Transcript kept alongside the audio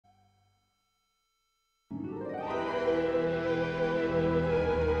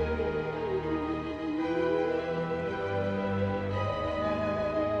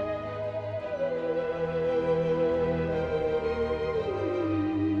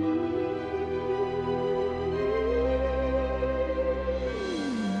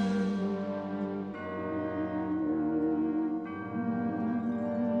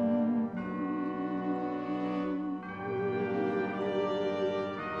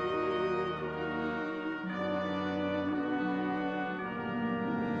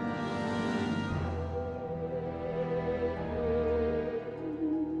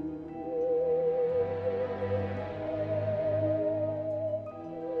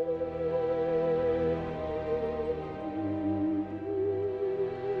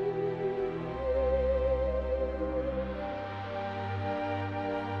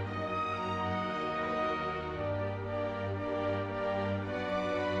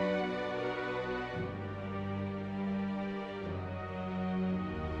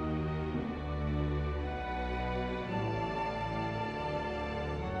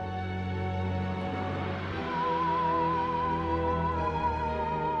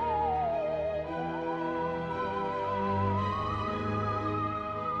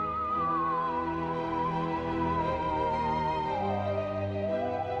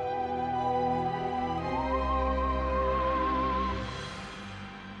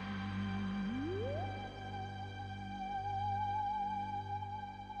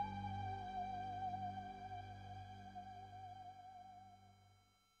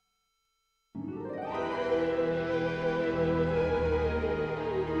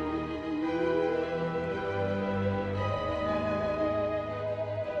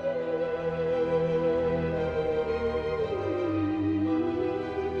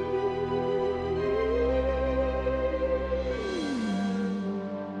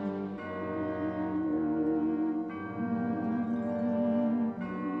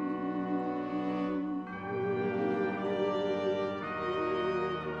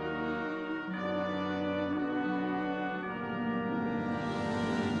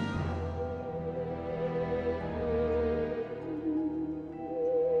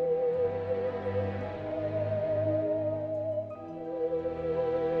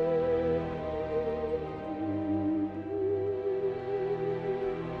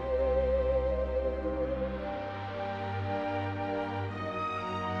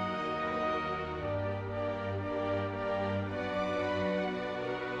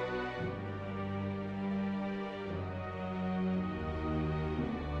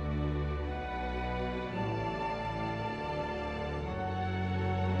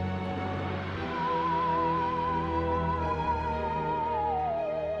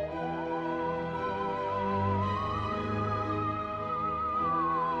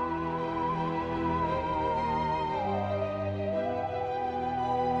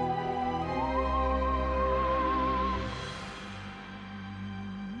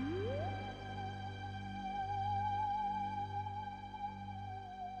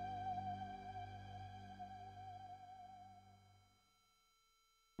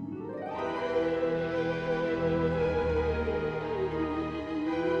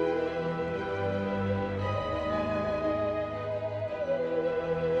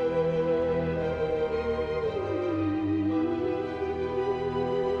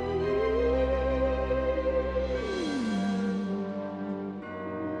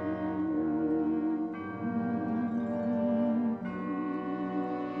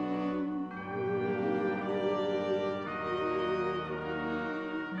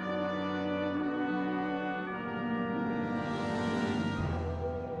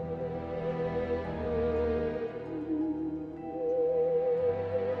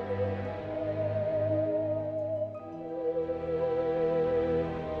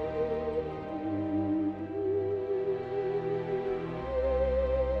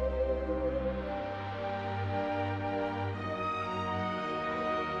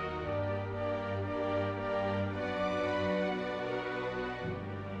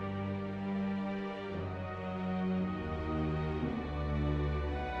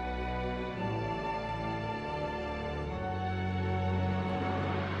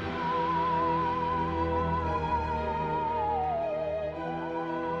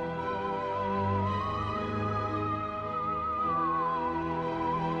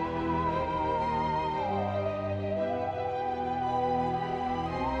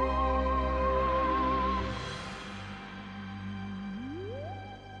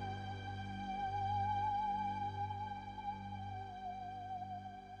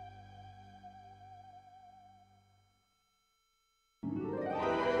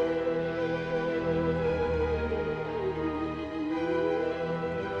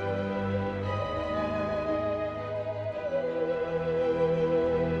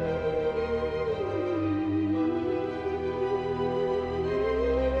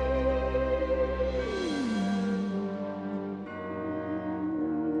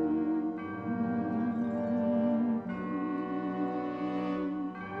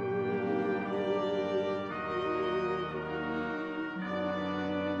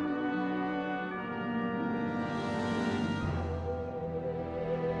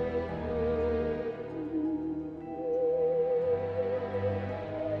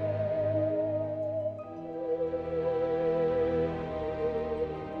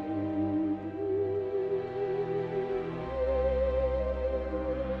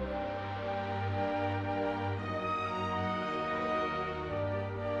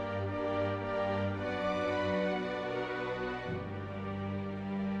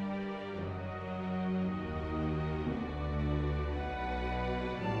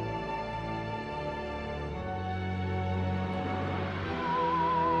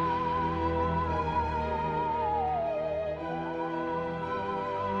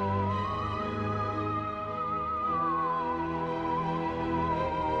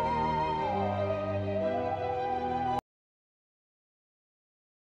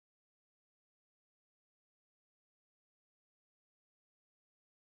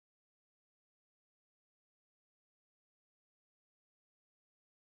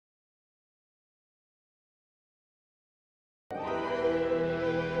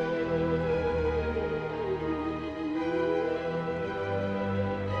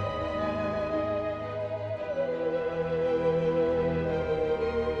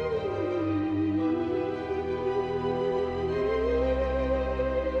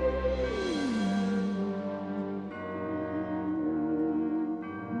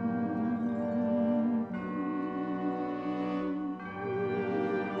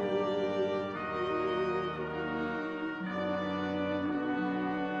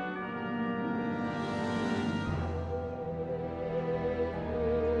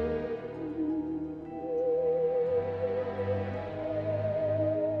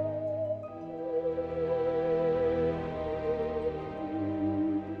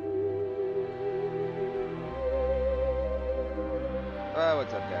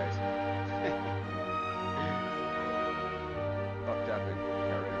what's up, guys? Fucked up and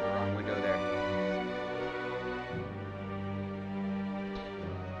got rid of the wrong window there.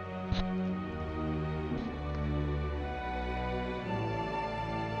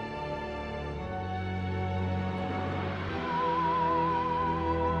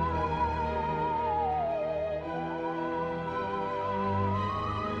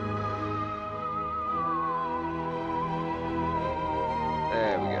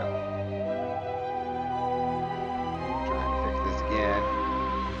 There we go. Trying to fix this again.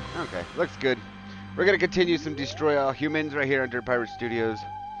 Okay, looks good. We're gonna continue some Destroy All Humans right here under Pirate Studios.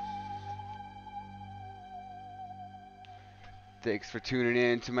 Thanks for tuning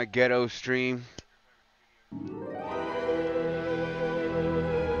in to my ghetto stream.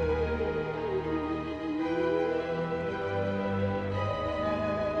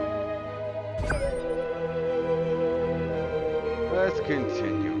 Let's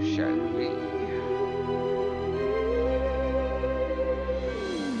continue, shall we?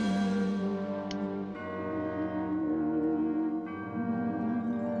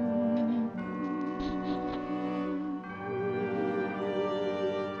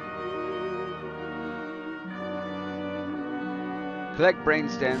 Collect brain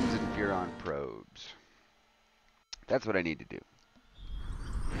stems and Furon probes. That's what I need to do.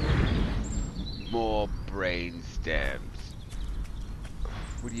 More brain stems.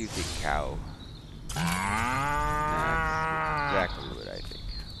 What do you think, cow? That's exactly what I think.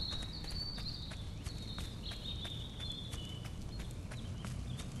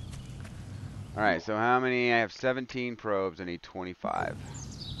 Alright, so how many? I have 17 probes. I need 25.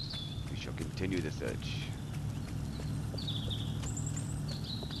 We shall continue the search.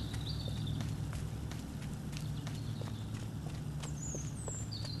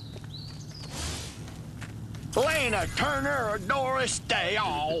 Lena Turner or Doris Day.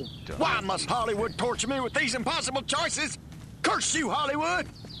 Oh, why must Hollywood torture me with these impossible choices? Curse you, Hollywood!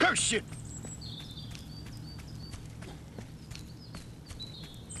 Curse you!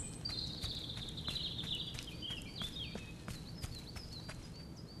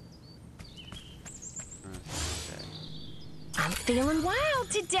 I'm feeling wild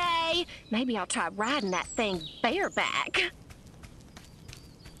today. Maybe I'll try riding that thing bareback.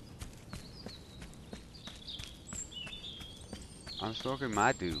 I'm smoking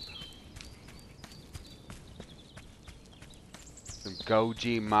my dupe. Some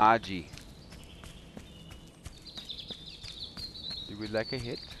Goji Maji. You would like a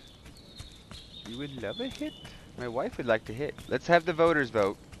hit? You would love a hit? My wife would like to hit. Let's have the voters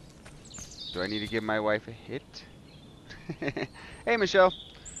vote. Do I need to give my wife a hit? Hey, Michelle.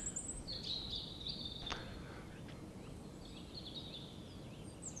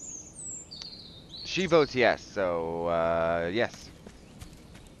 She votes yes, so yes.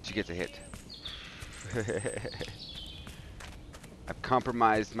 She gets a hit. I've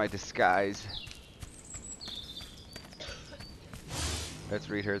compromised my disguise. Let's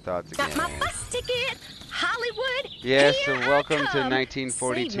read her thoughts again. Got my bus ticket, Hollywood. Yes, Here so welcome I to come.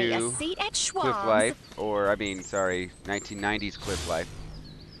 1942 Save me a seat at Cliff Schwab's. Life, or I mean, sorry, 1990s Cliff Life.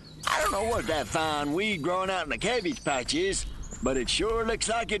 I don't know what that fine weed growing out in the cabbage patch is, but it sure looks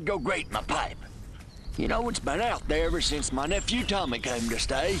like it'd go great in my pipe. You know, it's been out there ever since my nephew Tommy came to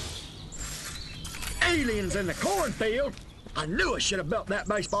stay. Aliens in the cornfield? I knew I should have built that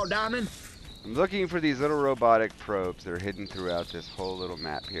baseball diamond. I'm looking for these little robotic probes that are hidden throughout this whole little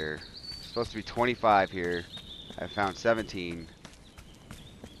map here. There's supposed to be 25 here. I found 17.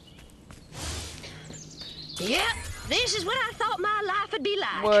 Yep, this is what I thought my life would be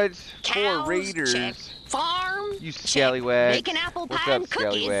like. What? Cows, Poor raiders. check. Farm, You check. scallywags. Bacon, apple What's pie, up, and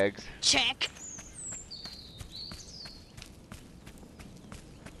cookies, scallywags? check.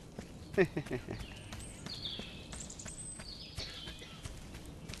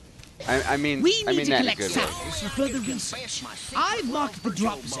 I mean We need to that in a collect good way. samples for further research. I've marked the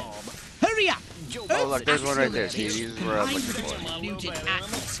drop zone. Hurry up! Oh, look, there's one right there. See, Earth's these is where I was combined looking for. polluted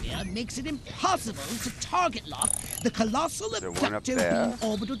atmosphere makes it impossible to target lock the colossal there one up Abductor there? Beam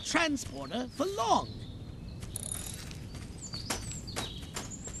orbital transporter for long.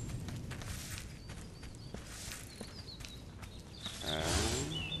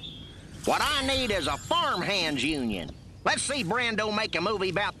 What I need is a farmhands union. Let's see Brando make a movie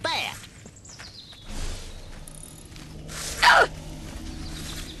about that.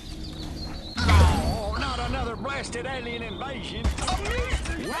 Oh, not another blasted alien invasion.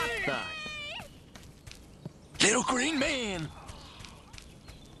 What the? Little green man.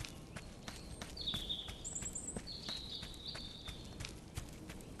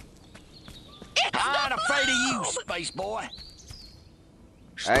 I ain't afraid of you, space boy.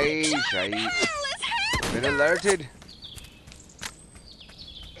 Hey, shite. Been alerted.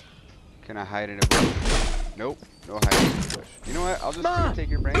 Can I hide in a bush? Nope. No hiding in a bush. You know what? I'll just gonna take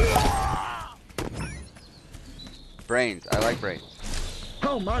your brains. Brains. I like brains.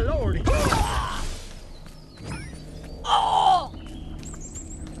 Oh, my lord.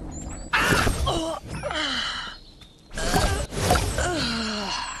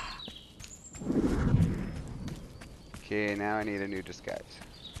 Okay, now I need a new disguise.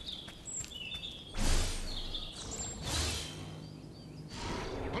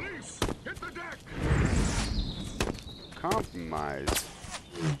 Police, hit the deck. Compromise.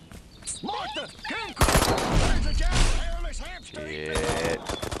 Martha, come quick. There's a giant hairless hamster. Shit.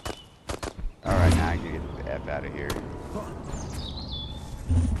 Alright, now I can get the F out of here.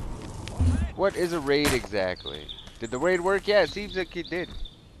 What is a raid exactly? Did the raid work? Yeah, it seems like it did.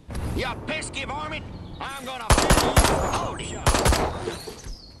 You pesky varmint. I'm gonna hold you.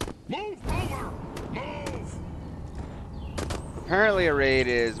 Move over. Move. Apparently a raid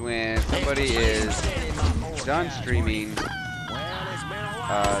is when somebody is done streaming,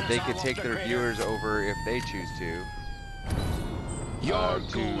 they could take their viewers over if they choose to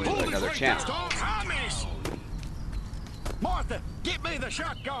another channel. Promise. Martha, get me the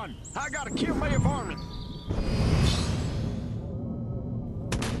shotgun. I gotta kill me a varmint.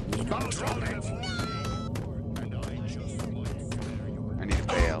 I need to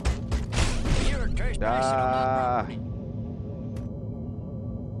bail. You're trespassing Ah. on my property.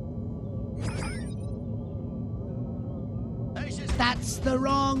 That's the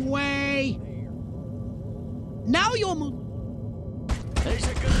wrong way. Now you're It's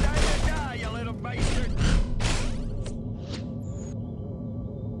a good day to die, you little bastard.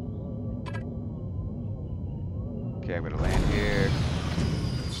 Okay, I'm gonna land here.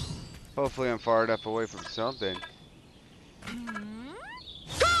 Hopefully I'm far enough away from something.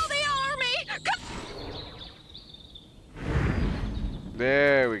 Call the army!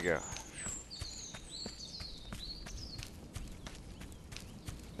 There we go.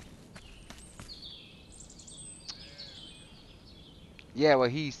 Yeah,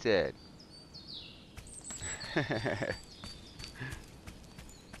 what he said.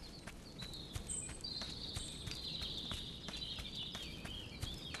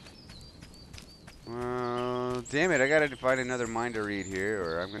 Well, damn it, I gotta find another mind to read here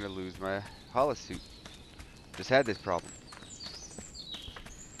or I'm gonna lose my holosuit. Just had this problem.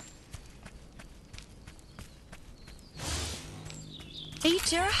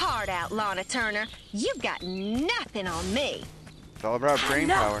 Eat your heart out, Lana Turner. You got nothing on me. It's all about brain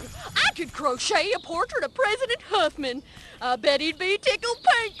power. I could crochet a portrait of President Huffman. I bet he'd be tickled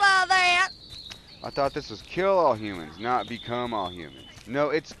pink by that. I thought this was kill all humans, not become all humans. No,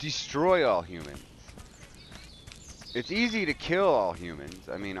 it's destroy all humans. It's easy to kill all humans.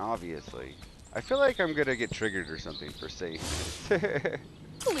 I mean, obviously. I feel like I'm gonna get triggered or something for saying this.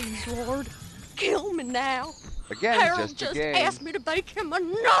 Please, Lord, kill me now. Again, Harold just a game. asked me to bake him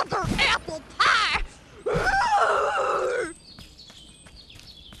another apple pie.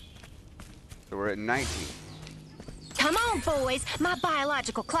 So we're at 19. Come on, boys. My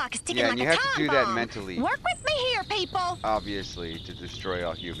biological clock is ticking Yeah, like and you a have time to do that bomb. mentally. Work with me here, people. Obviously, to destroy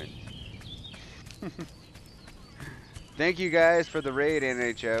all humans. Thank you guys for the raid,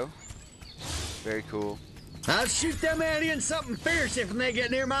 NHO. Very cool. I'll shoot them aliens something fierce if they get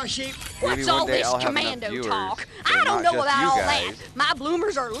near my sheep. Maybe What's one all day this I'll have enough commando viewers talk? that I are don't not know just about you all guys that. My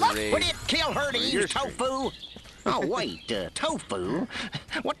bloomers are to lucky. raid Would it kill her to for your eat stream. tofu? Oh, wait, tofu?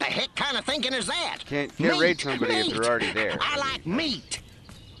 What the heck kind of thinking is that? Can't raid somebody if they're already there. I like meat.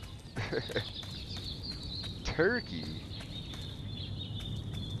 Turkey.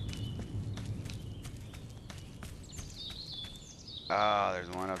 Oh, there's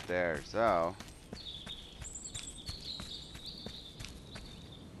one up there. So,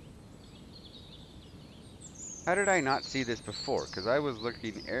 how did I not see this before? Because I was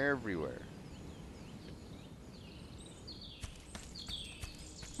looking everywhere.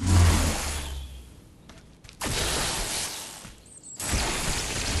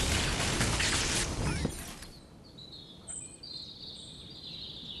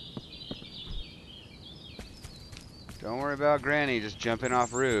 Don't worry about Granny just jumping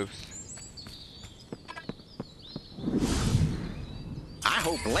off roofs. I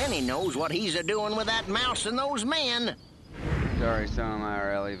hope Lenny knows what he's a-doing with that mouse and those men. Sorry, some of my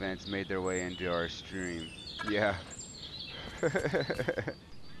IRL events made their way into our stream. Yeah. I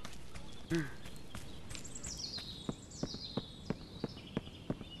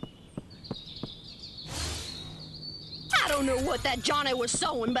don't know what that Johnny was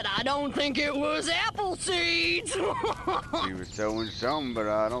sowing, but I don't think it was apple seeds. He was sowing some, but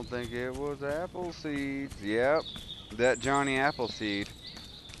I don't think it was apple seeds. Yep, that Johnny Appleseed.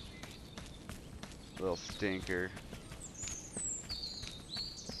 Little stinker.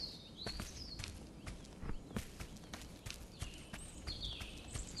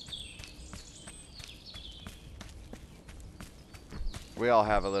 We all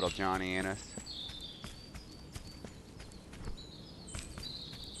have a little Johnny in us.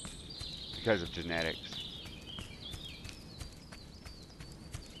 Because of genetics.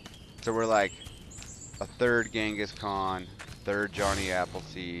 So we're like a third Genghis Khan, third Johnny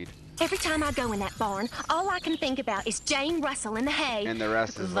Appleseed, Every time I go in that barn, all I can think about is Jane Russell in the hay. and the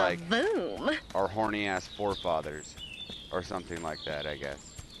rest is like Boom. our horny ass forefathers. Or something like that, I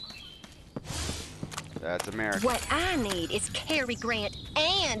guess. That's America. What I need is Cary Grant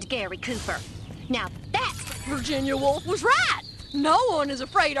and Gary Cooper. Now that's Virginia Woolf was right. No one is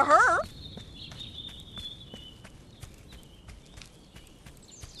afraid of her.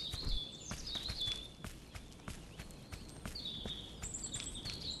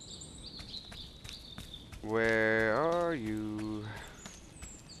 Where are you?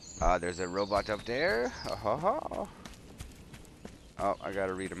 Ah, there's a robot up there. Ha ha ha. Oh, I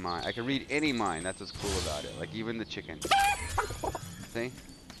gotta read a mind. I can read any mind. That's what's cool about it. Like even the chicken. See?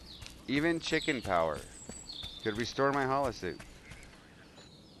 Even chicken power could restore my holosuit.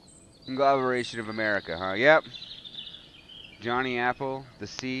 Conglomeration of America, huh? Yep. Johnny Apple, the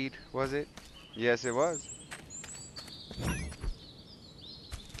seed, was it? Yes, it was.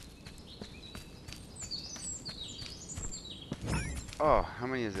 Oh, how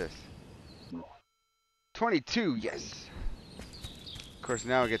many is this? 22, yes. Of course,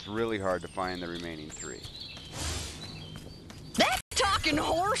 now it gets really hard to find the remaining 3. That talking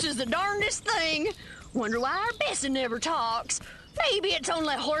horse is the darndest thing. Wonder why our Bessie never talks. Maybe it's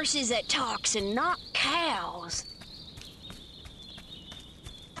only horses that talks and not cows.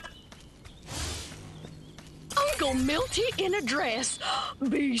 Uncle Milty in a dress.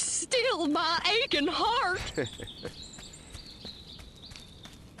 Be still my aching heart.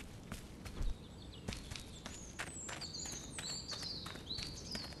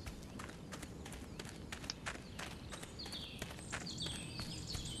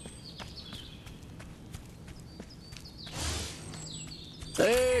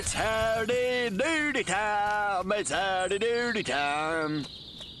 It's howdy doody time. It's howdy doody time.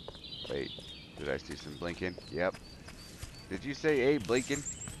 Wait, did I see some blinking? Yep. Did you say hey blinking?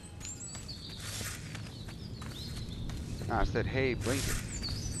 No, I said hey blinking.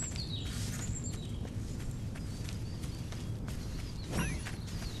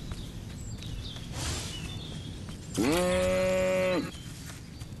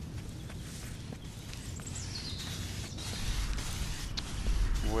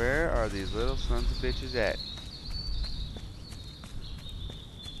 Where are these little sons of bitches at?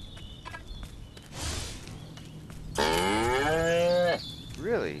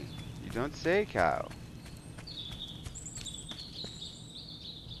 Really? You don't say, cow.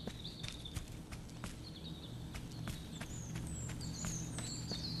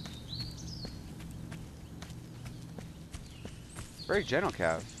 Very gentle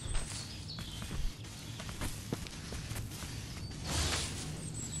cows.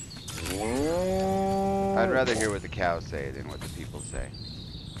 I'd rather hear what the cows say than what the people say.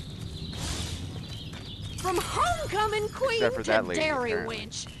 From homecoming queen Except for to that lady, dairy apparently.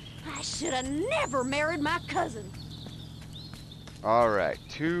 wench. I should have never married my cousin. Alright,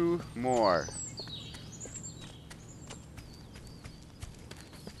 2 more.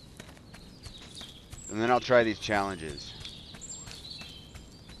 And then I'll try these challenges.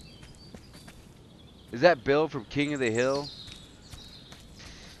 Is that Bill from King of the Hill?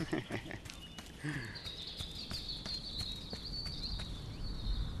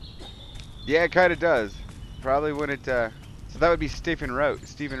 Yeah, it kind of does. Probably wouldn't. So that would be Stephen Root.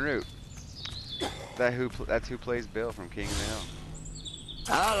 That's who plays Bill from King of the Hill.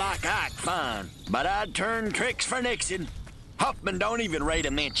 I like Ike fine, but I'd turn tricks for Nixon. Huffman don't even rate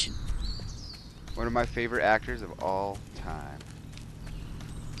a mention. One of my favorite actors of all time.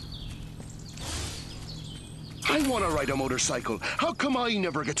 I want to ride a motorcycle. How come I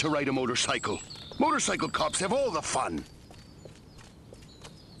never get to ride a motorcycle? Motorcycle cops have all the fun.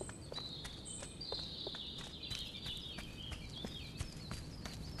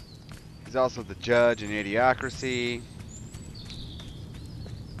 He's also the judge in Idiocracy.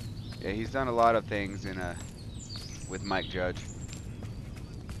 Yeah, he's done a lot of things with Mike Judge.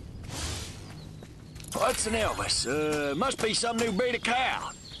 What's an Elvis? Must be some new breed of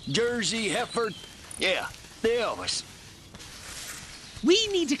cow. Jersey, Heifer. Yeah, the Elvis. We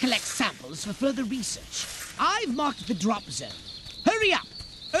need to collect samples for further research. I've marked the drop zone. Hurry up!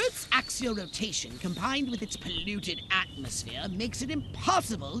 Earth's axial rotation combined with its polluted atmosphere makes it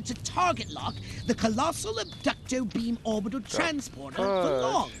impossible to target lock the colossal abducto beam orbital transporter for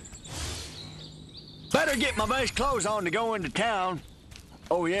long. Better get my best clothes on to go into town.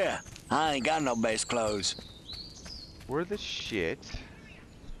 Oh yeah, I ain't got no best clothes. Where the shit?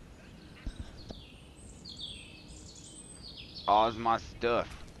 All's my stuff.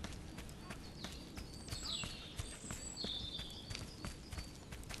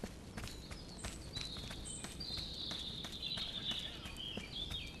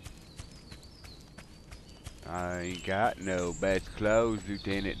 I ain't got no best clothes,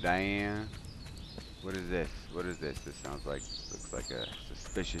 Lieutenant Dan. What is this? What is this? This sounds like, looks like a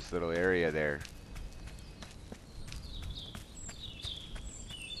suspicious little area there.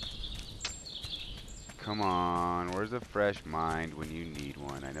 Come on, where's a fresh mind when you need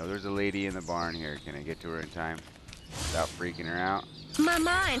one? I know there's a lady in the barn here. Can I get to her in time without freaking her out? My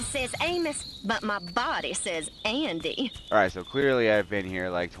mind says Amos, but my body says Andy. Alright, so clearly I've been here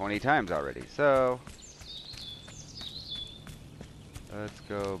like 20 times already. So, let's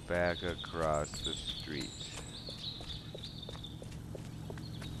go back across the street.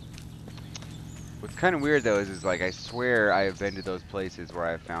 What's kind of weird though is like I swear I have been to those places where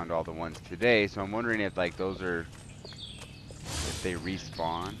I found all the ones today, so I'm wondering if like those are, if they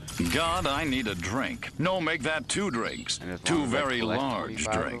respawn. God, I need a drink. No, make that 2 drinks. And as long Two as I very collect large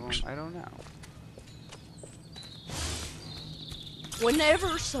 25 of drinks. them, I don't know.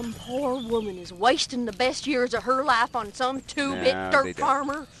 Whenever some poor woman is wasting the best years of her life on some two-bit No, they dirt don't.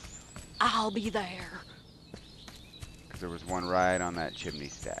 farmer, I'll be there. Because there was one right on that chimney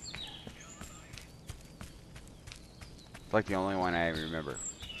stack. It's like the only one I remember.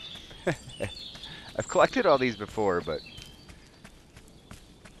 I've collected all these before, but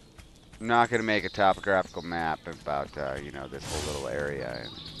I'm not going to make a topographical map about, you know, this whole little area.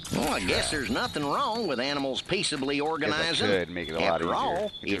 Well, I guess there's nothing wrong with animals peaceably organizing. could make it a lot After easier.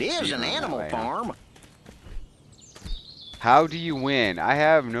 all, You it can is see an them that animal way, huh? farm. How do you win? I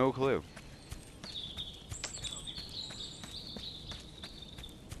have no clue.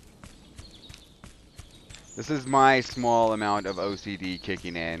 This is my small amount of OCD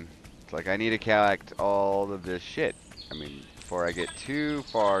kicking in. It's like I need to collect all of this shit. I mean, before I get too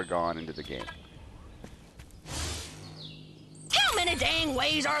far gone into the game. How many dang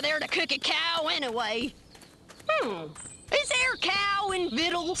ways are there to cook a cow anyway? Is there cow in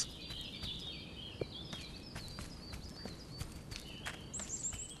victuals?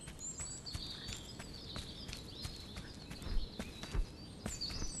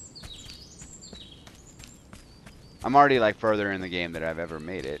 I'm already like further in the game than I've ever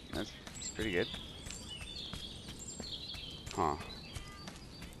made it. That's pretty good. Huh.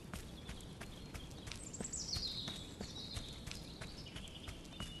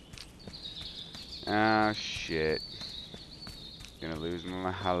 Ah, shit. Gonna lose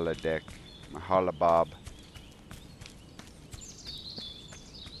my holodeck. My holobob.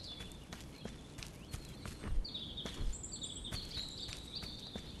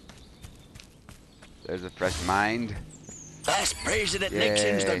 There's a fresh mind. That's President Yay.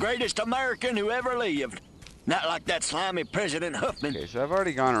 Nixon's the greatest American who ever lived. Not like that slimy President Huffman. Okay, so I've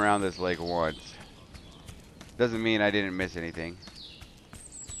already gone around this lake once. Doesn't mean I didn't miss anything.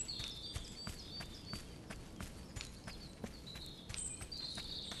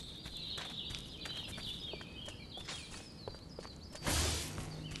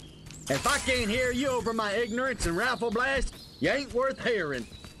 If I can't hear you over my ignorance and rifle blast, you ain't worth hearing.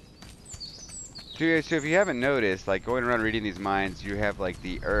 Dude, so if you haven't noticed, like going around reading these minds, you have like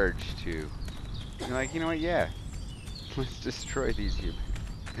the urge to, you're like, you know what, yeah, let's destroy these humans.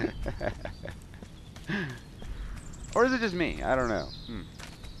 Or is it just me? I don't know.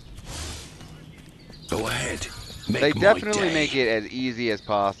 Go ahead. Make They my definitely day. make it as easy as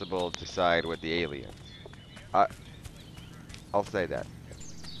possible to side with the aliens. I'll say that.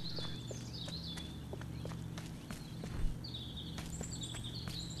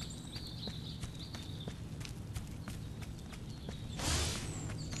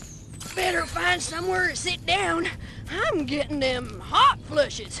 Better find somewhere to sit down. I'm getting them hot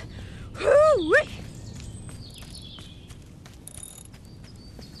flushes. Whoo-wee!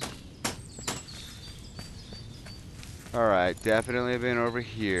 Alright, definitely been over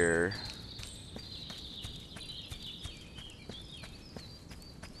here.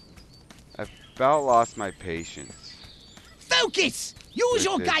 I've about lost my patience. Focus! Use With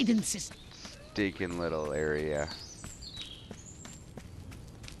your this guidance system. Stinking little area.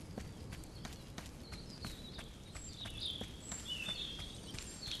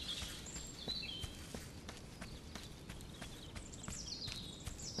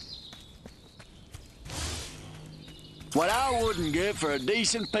 What I wouldn't give for a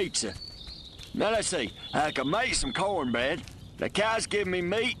decent pizza. Now let's see. I can make some cornbread. The cows give me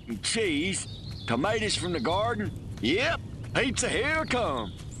meat and cheese. Tomatoes from the garden. Yep, pizza here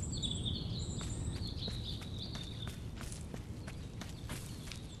come.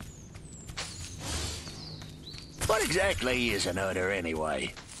 What exactly is an udder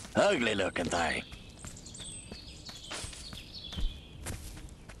anyway? Ugly looking thing.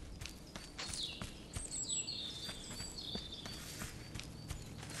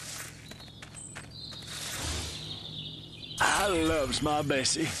 I loves my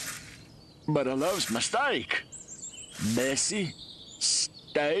Bessie, but I loves my steak. Bessie,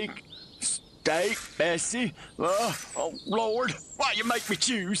 steak, steak, Bessie. Oh, Lord, why you make me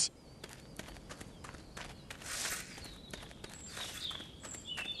choose?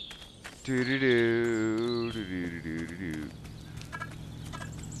 Do do do do do do do do.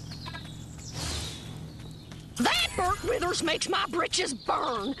 That Burt Withers makes my britches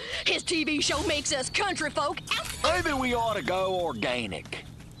burn. His TV show makes us country folk out. Maybe we ought to go organic.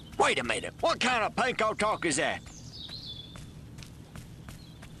 Wait a minute, what kind of panko talk is that?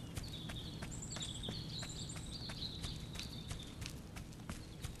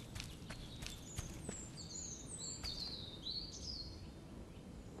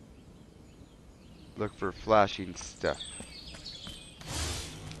 Look for flashing stuff.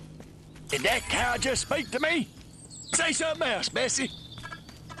 Did that cow just speak to me? Say something else, Bessie.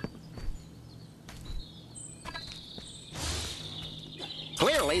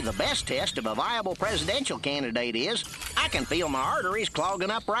 Clearly, the best test of a viable presidential candidate is I can feel my arteries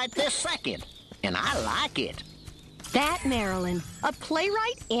clogging up right this second. And I like it. That Marilyn, a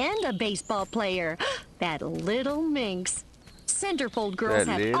playwright and a baseball player. That little minx. Centerfold girls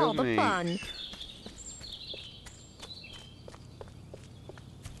That have all little the minx. fun.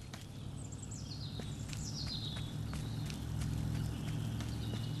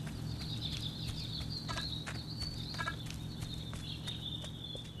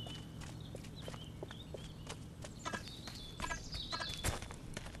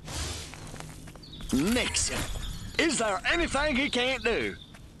 Nixon. Is there anything he can't do?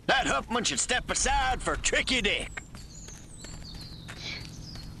 That Huffman should step aside for Tricky Dick.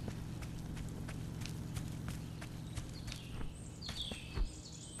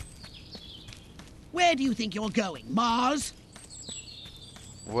 Where do you think you're going, Mars?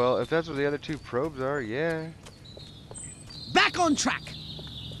 Well, if that's what the other two probes are, yeah. Back on track.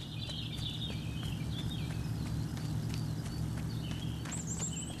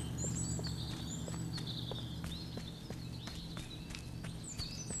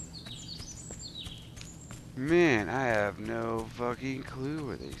 Man, I have no fucking clue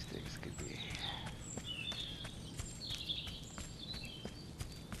where these things could be.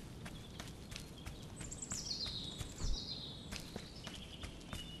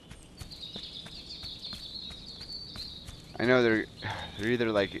 I know they're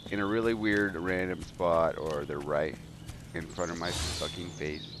either like in a really weird random spot or they're right in front of my fucking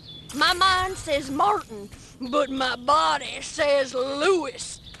face. My mind says Martin, but my body says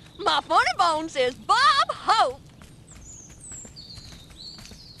Lewis. My funny bone says Bob Hope.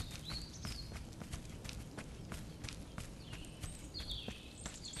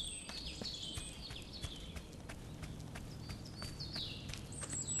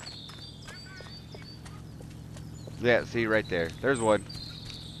 Yeah, see right there. There's one.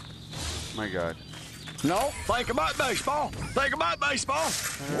 My God. No, think about baseball. Think about baseball.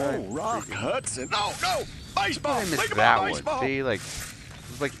 Whoa, Rock Hudson. No, no, baseball. I missed Think that about one. baseball. See, like,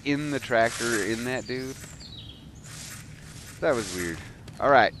 it was like in the tractor in that dude. That was weird. All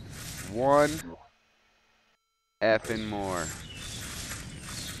right, one effing more.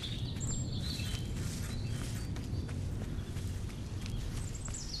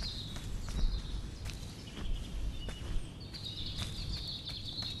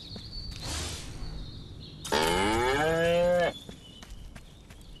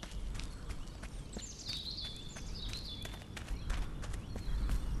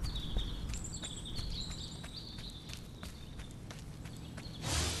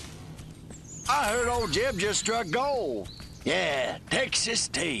 I heard old Jeb just struck gold. Yeah, Texas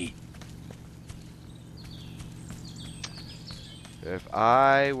tea. If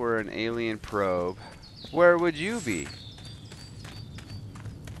I were an alien probe, where would you be?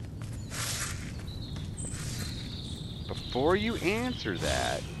 Before you answer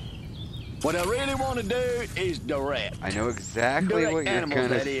that, What I really want to do is direct. I know exactly Direct what you're animals,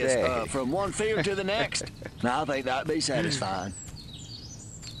 gonna that is, say. from one field to the next. Now, I think that'd be satisfying.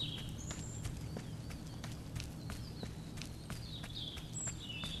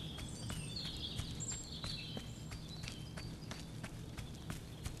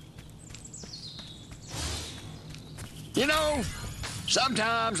 You know,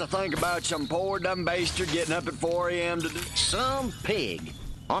 sometimes I think about some poor dumb bastard getting up at 4 a.m. to do... Some pig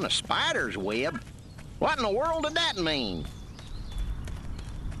on a spider's web? What in the world did that mean?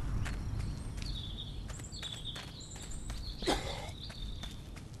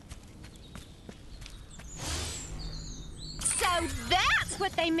 So that's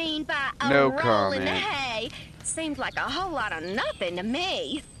what they mean by a No roll in the comment. hay. Seems like a whole lot of nothing to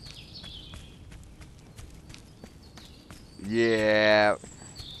me. Yeah.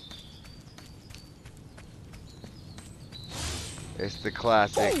 It's the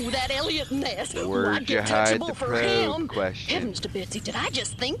classic. Oh, that Elliot Ness. Where'd I'd you get hide touchable the for probe him. question? Heavens to Betsy, did I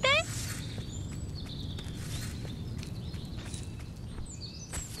just think that?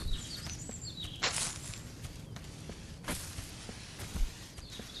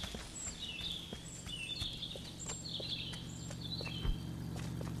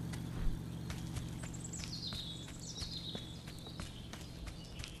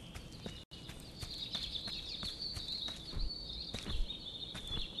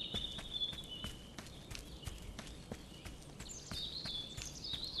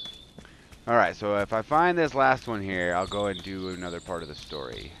 Alright, so if I find this last one here, I'll go and do another part of the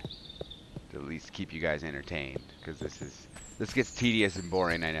story. To at least keep you guys entertained. Because this gets tedious and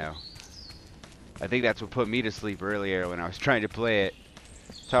boring, I know. I think that's what put me to sleep earlier when I was trying to play it.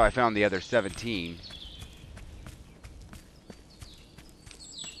 That's how I found the other 17.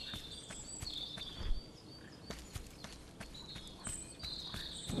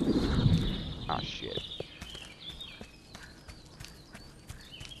 Ah, shit.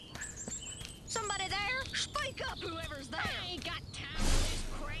 Somebody there? Speak up, whoever's there. I ain't got time for this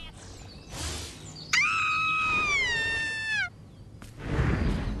crap.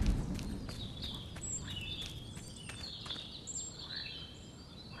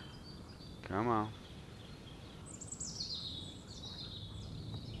 Come on.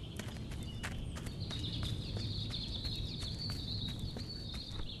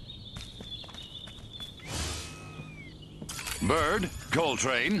 Bird,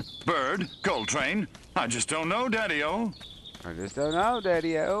 Coltrane, Bird, Coltrane. I just don't know, Daddy-O. I just don't know,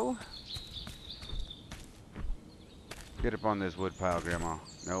 Daddy-O. Get up on this wood pile, Grandma.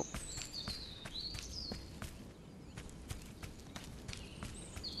 Nope.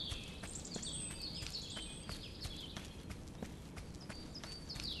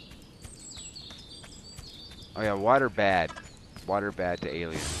 Oh yeah, water bad. Water bad to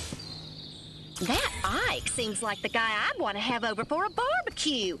aliens. That Ike seems like the guy I'd want to have over for a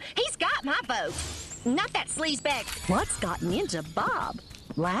barbecue. He's got my vote. Not that sleazebag. What's gotten into Bob?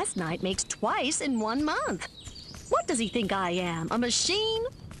 Last night makes twice in 1 month. What does he think I am? A machine?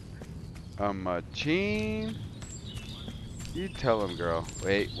 A machine? You tell him, girl.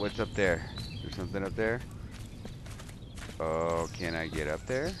 Wait, what's up there? There's something up there? Oh, can I get up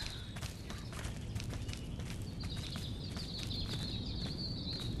there?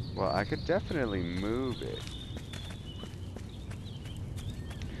 Well, I could definitely move it.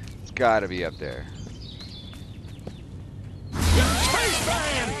 It's gotta be up there.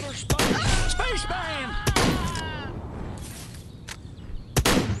 Spaceman! Spaceman!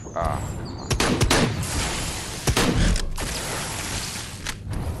 Ah, come on.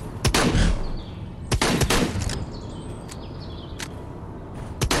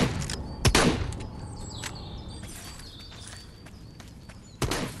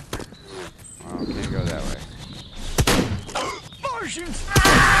 Oh, can't go that way. Martians!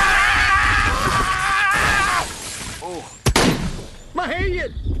 Oh. My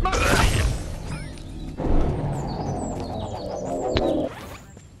head!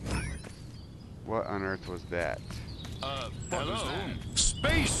 What on earth was that? Hello?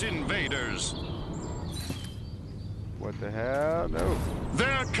 Space invaders! What the hell? No.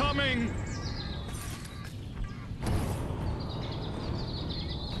 They're coming!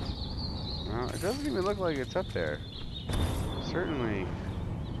 Well, it doesn't even look like it's up there. Certainly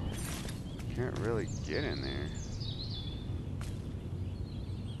can't really get in there.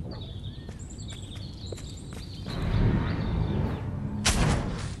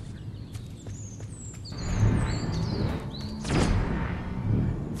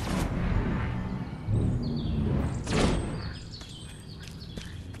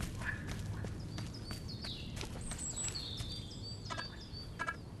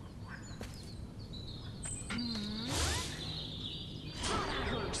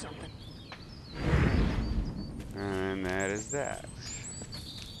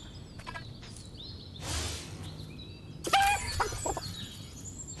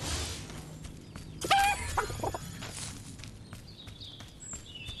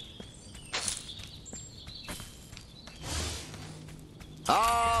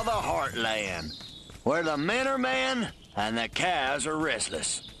 land, where the men are men and the cows are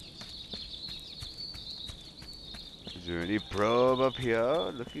restless. Is there any probe up here?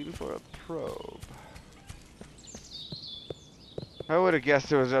 Looking for a probe. I would have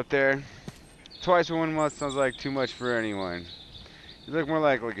guessed it was up there. Twice in 1 month sounds like too much for anyone. You look more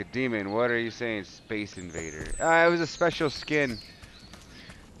like a demon. What are you saying, Space Invader? It was a special skin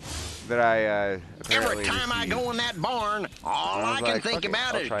that I apparently Every time I go in that barn, all I can think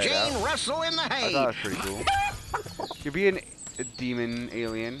about is Jane Russell in the hay. I thought it was pretty cool. Could be a demon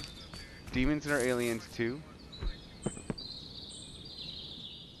alien. Demons are aliens too.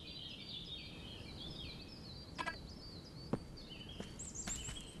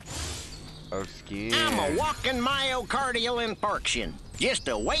 Oh, skin. I'm a walking myocardial infarction, just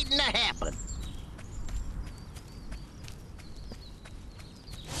a waiting to happen.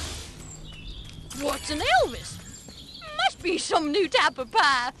 What's an Elvis? Must be some new type of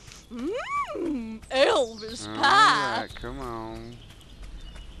pie. Mmm, Elvis pie. Alright, come on.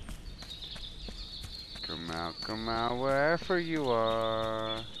 Come out, wherever you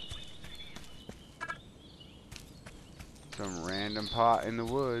are. Some random pot in the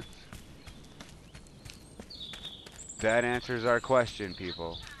woods. That answers our question,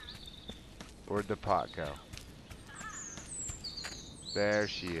 people. Where'd the pot go? There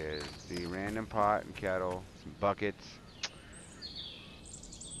she is. The random pot and kettle, some buckets.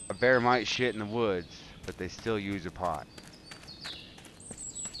 A bear might shit in the woods, but they still use a pot.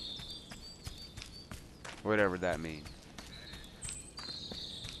 Whatever that means.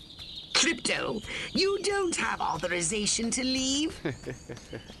 Crypto, you don't have authorization to leave.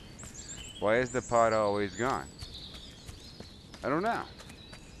 Why is the pot always gone? I don't know.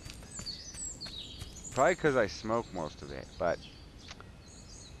 Probably because I smoke most of it, but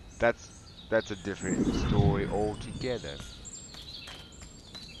that's a different story altogether.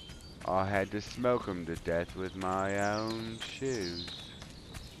 I had to smoke them to death with my own shoes.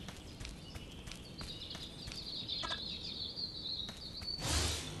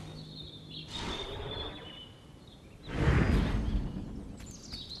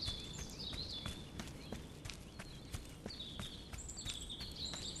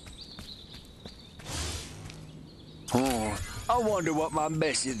 Oh, I wonder what my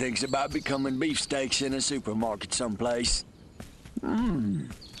Bessie thinks about becoming beefsteaks in a supermarket someplace.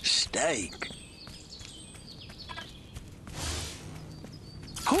 Mmm, steak.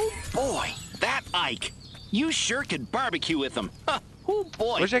 Oh boy, that Ike. You sure could barbecue with him. Oh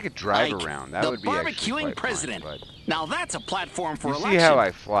boy. Wish I could drive Ike, around. That would be the actually barbecuing quite president. fun, Now that's a platform for you election. see how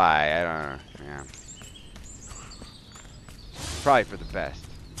I fly? I don't know. Yeah. Probably for the best.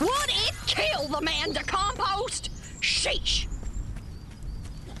 Would it kill the man to compost? Sheesh.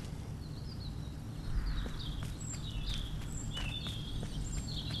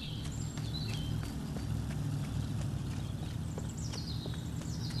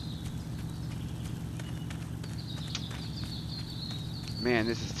 Man,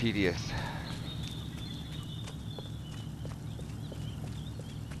 this is tedious.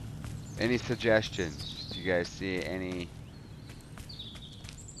 Any suggestions? Do you guys see any?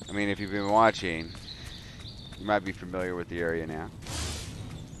 I mean, if you've been watching, you might be familiar with the area now.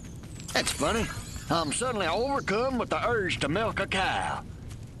 That's funny. I'm suddenly overcome with the urge to milk a cow.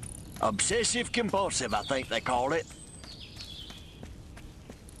 Obsessive compulsive, I think they called it.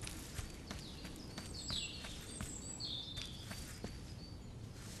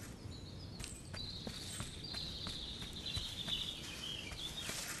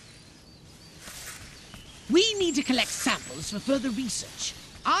 We need to collect samples for further research.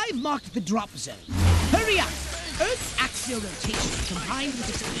 I've marked the drop zone. Hurry up! Earth's axial rotation combined with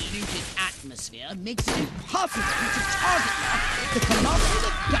its polluted atmosphere makes it impossible to target lock the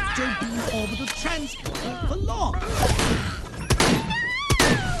colossal abductor beam orbital transporter for long.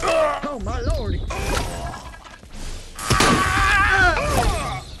 Oh, my lord!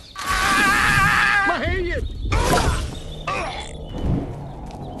 My head!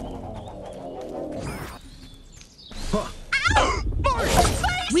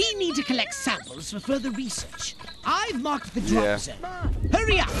 We need to collect samples for further research. I've marked the drop zone.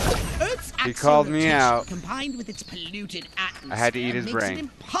 Hurry up! Earth's He axial called me rotation out. combined with its polluted atmosphere I had to eat his makes brain. it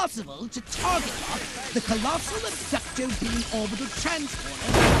impossible to target lock the colossal abductor beam orbital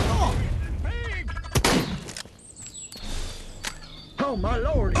transporter for long. Oh, my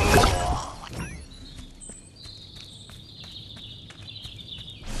lord!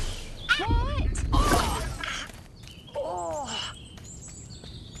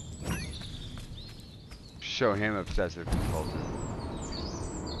 Show him obsessive compulsive.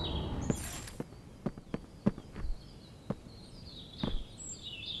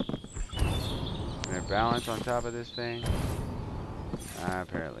 balance on top of this thing?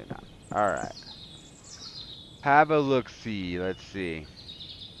 Apparently not. Alright. Have a look-see. Let's see.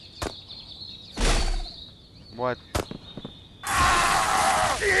 What?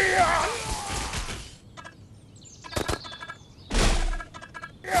 Leave me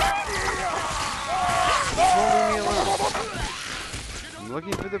alone. I'm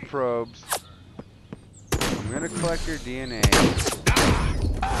looking for the probes. I'm gonna collect your DNA.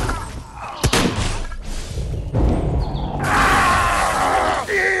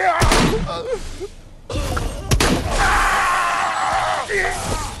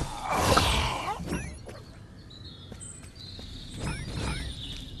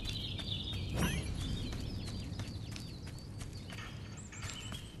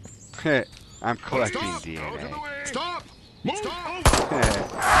 I'm collecting DNA. Stop! Move! Stop!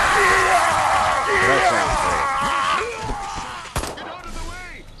 That sounds Get out of the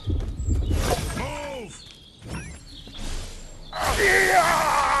way! Move!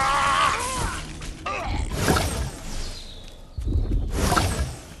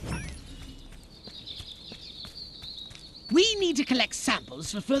 We need to collect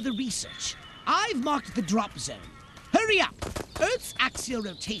samples for further research. I've marked the drop zone. Hurry up! Earth's axial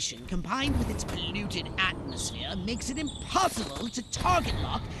rotation combined with its polluted atmosphere makes it impossible to target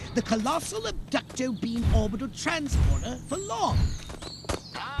lock the colossal Abducto Beam Orbital Transporter for long.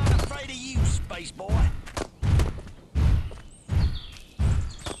 I'm afraid of you, space boy.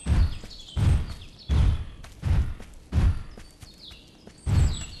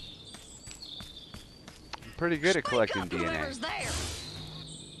 I'm pretty good at collecting DNA. Whoever's there.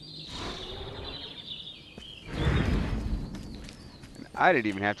 I didn't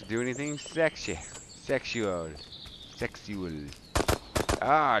even have to do anything sexual.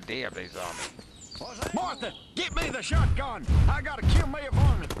 Ah, damn, they saw me. Martha, get me the shotgun. I gotta kill me a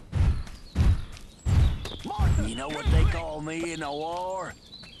varmint. Martha, you know what they call me in the war?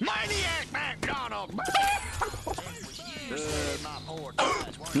 Maniac McDonald.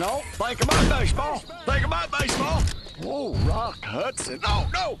 No, think about baseball. Think about baseball. Whoa, Rock Hudson. No,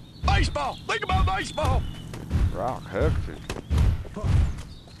 no, baseball. Think about baseball. Rock Hudson.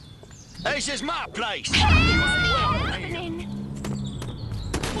 This is my place. Happening.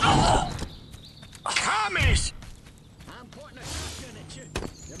 Commies!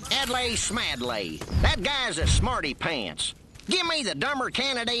 Adlai Smadley. That guy's a smarty pants. Give me the dumber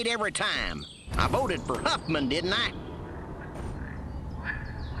candidate every time. I voted for Huffman, didn't I?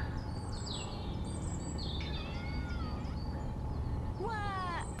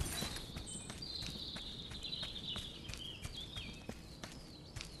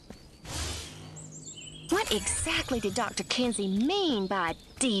 What exactly did Dr. Kinsey mean by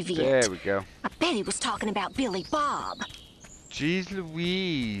deviant? There we go. I bet he was talking about Billy Bob. Jeez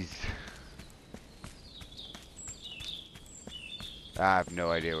Louise. I have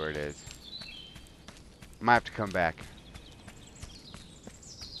no idea where it is. Might have to come back.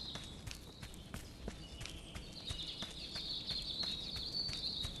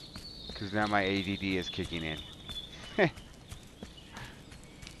 Because now my ADD is kicking in.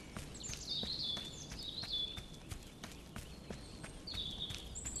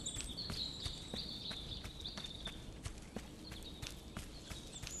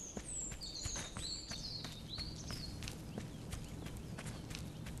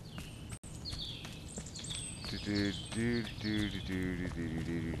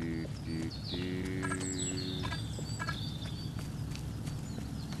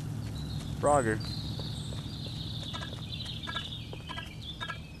 Frogger.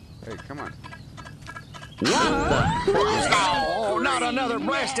 Hey, come on. Oh, not another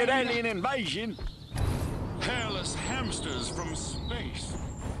breasted alien invasion. Hairless hamsters from space.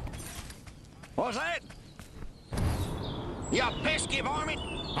 What's that? You pesky varmint.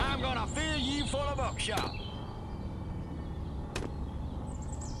 I'm gonna fill you full of buckshot.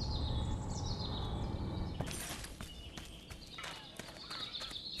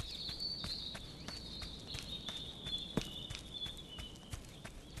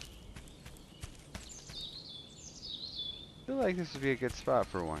 I feel like this would be a good spot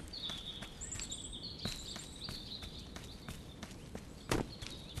for one.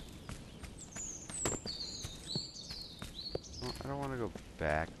 Well, I don't want to go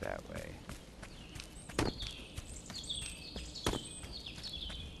back that way.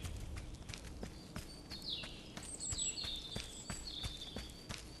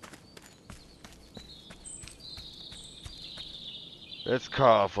 Let's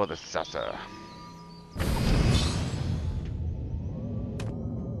call for the saucer.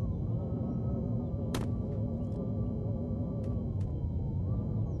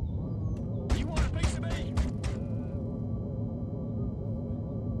 You want a piece of me?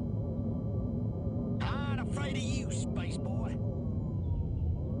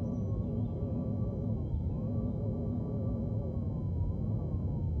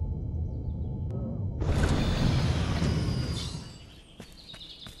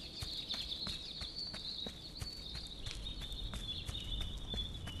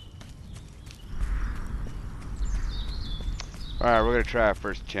 Alright, we're gonna try our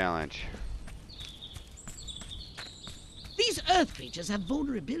first challenge. These Earth creatures have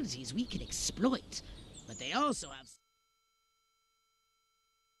vulnerabilities we can exploit, but they also have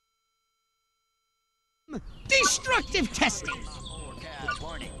destructive testing.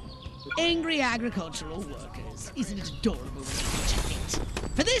 Angry agricultural workers. Isn't it adorable when they catch a hit?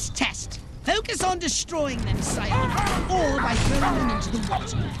 For this test, focus on destroying them psionically or by throwing them into the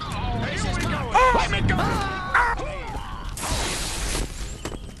water. Let me go!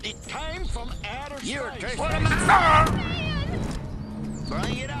 It came from outer space. What am I?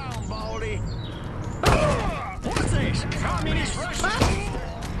 Bring it on, Baldy. What's this? Communist Russia?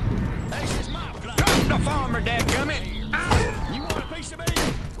 This is my place. Drop the farmer, dadgummit. You want a piece of me?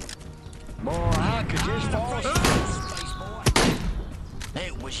 Boy, I could just fall asleep, space boy.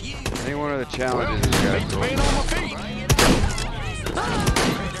 It was you. I think one of the challenges is Beats being on my feet.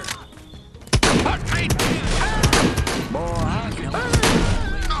 Boy, I could.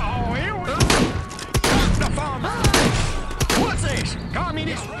 Oh, here we go. Drop the farmer. What's this?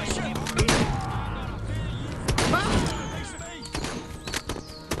 Communist Russia?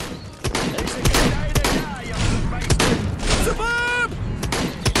 It's a good day to die, you little bastard. Suburb!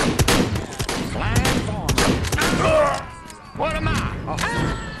 Flying farmer. What am I?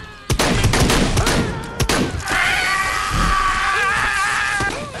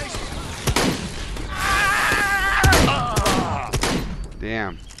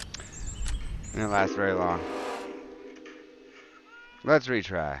 Damn. Didn't last very long. Let's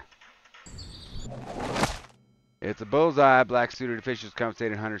retry. It's a bullseye. Black suited officials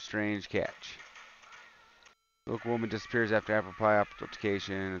confiscated Hunter's strange catch. Local woman disappears after apple pie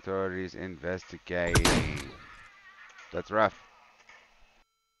application. Authorities investigate. That's rough.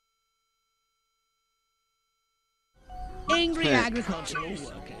 Angry agricultural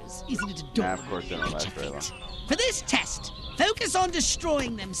workers. Isn't it adorable? Of course, they don't last very long. For this test, focus on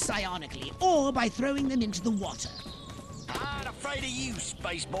destroying them psionically or by throwing them into the water. I ain't afraid of you,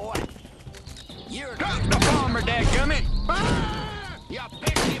 space boy. You're drop the farmer, dadgummit. You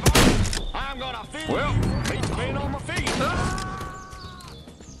pissy boy. I'm gonna feel you. Beats being on my feet.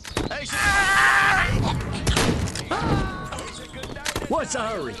 What's the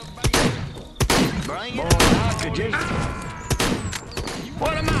hurry? Bring it. Boy, I could just...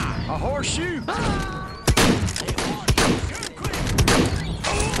 What am I? A horseshoe?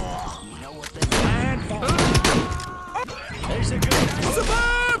 There's a good day.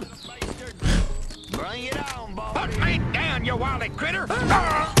 Suburb! Bring it on, boy. Put me down, you wily critter.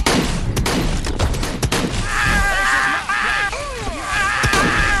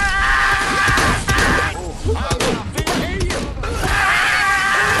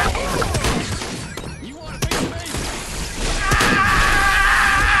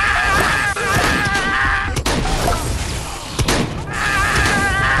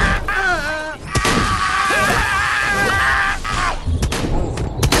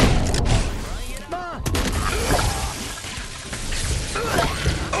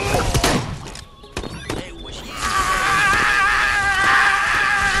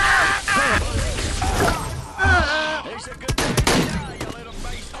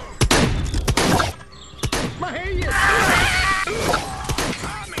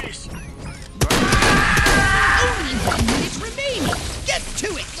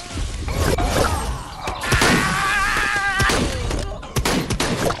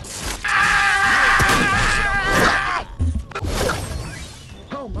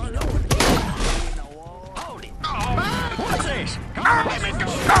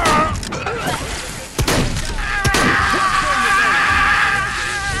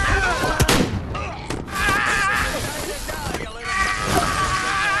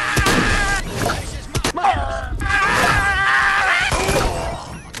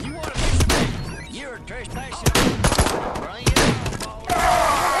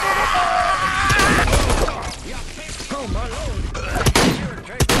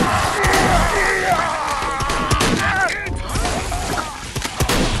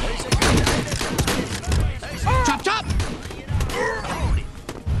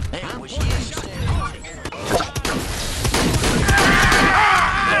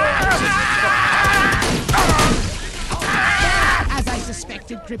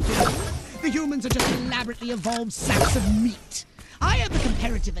 The humans are just elaborately evolved sacks of meat. I have the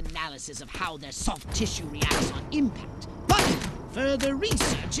comparative analysis of how their soft tissue reacts on impact, but further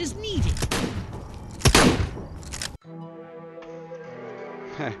research is needed.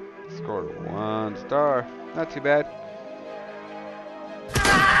 Scored 1 star. Not too bad.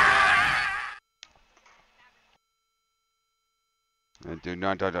 I do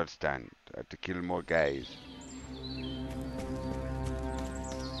not understand. I have to kill more guys.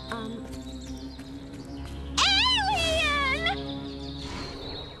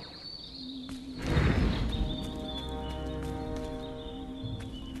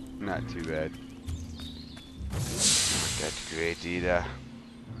 Not too bad. Not that great either.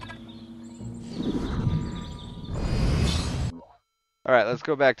 Alright, let's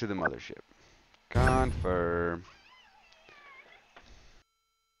go back to the mothership. Confirm.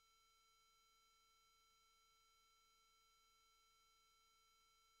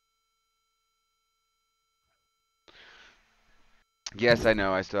 Yes, I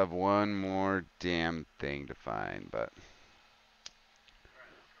know, I still have one more damn thing to find, but...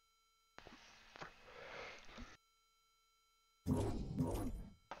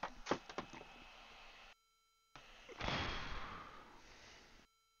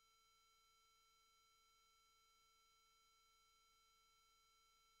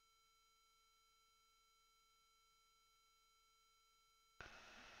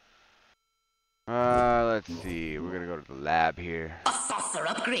 let's see. We're gonna go to the lab here. A saucer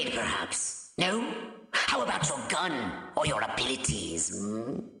upgrade, perhaps? No? How about your gun or your abilities?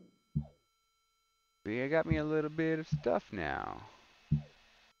 See, I got me a little bit of stuff now.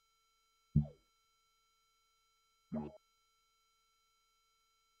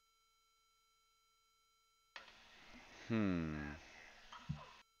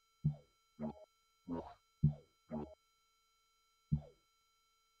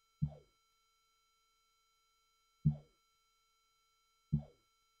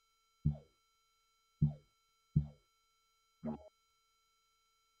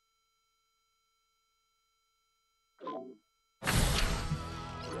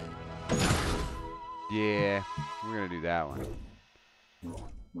 Yeah, we're gonna do that one.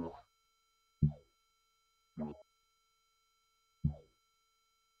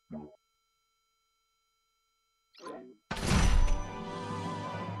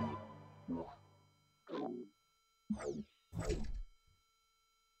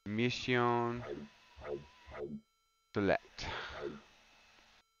 Mission select.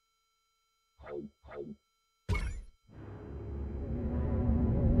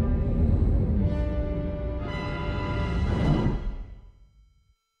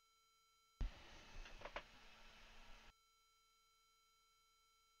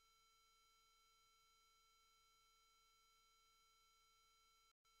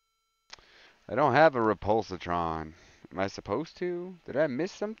 I don't have a repulsatron. Am I supposed to? Did I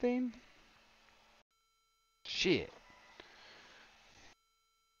miss something? Shit.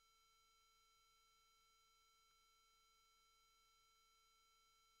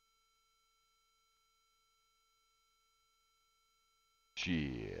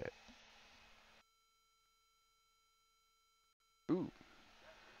 Shit. Ooh.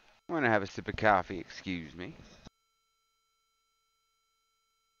 I'm gonna have a sip of coffee, excuse me.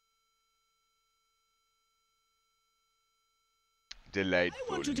 Delightful.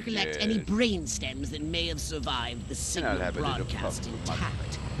 I want you to collect any brain stems that may have survived the signal broadcast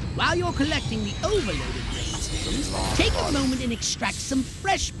intact. While you're collecting the overloaded brain stems, take a moment and extract some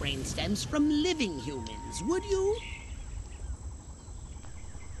fresh brain stems from living humans, would you?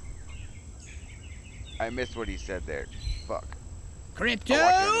 I missed what he said there. Fuck. Crypto!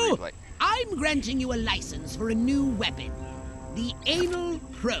 I'm granting you a license for a new weapon. The Anal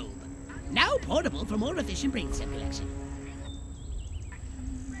Probe. Now portable for more efficient brainstem collection.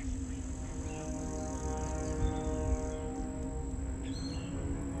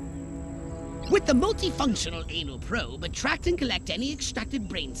 With the multifunctional anal probe, attract and collect any extracted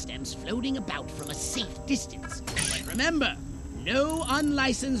brainstems floating about from a safe distance. But remember, no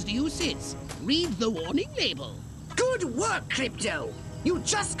unlicensed uses. Read the warning label. Good work, Crypto. You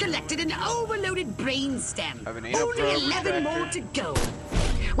just collected an overloaded brainstem. Only 11 more to go.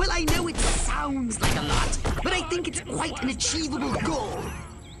 Well, I know it sounds like a lot, but I think it's quite an achievable goal.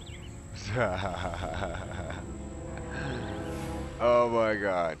 Oh my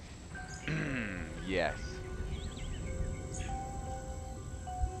god. Yes.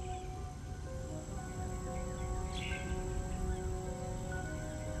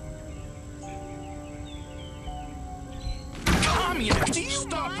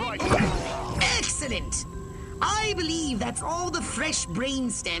 Stop right now. Excellent. I believe that's all the fresh brain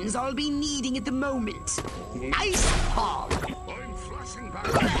stems I'll be needing at the moment. Nice haul. I'm flashing back.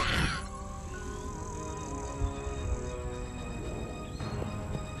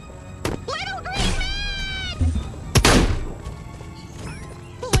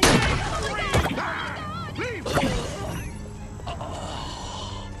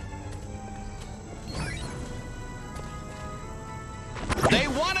 They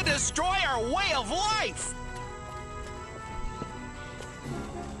want to destroy our way of life!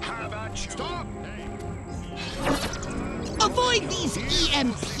 How about you? Stop! Avoid these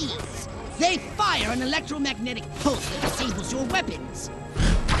EMPs. They fire an electromagnetic pulse that disables your weapons.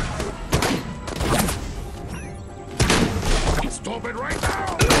 Stop it right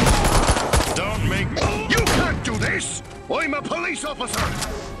now! Don't make me... You can't do this! I'm a police officer!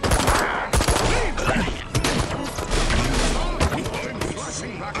 Leave! I'm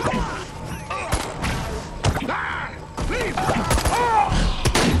flashing back. Leave!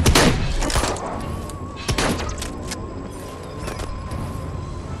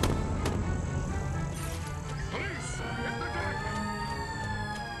 Police! Hit the deck!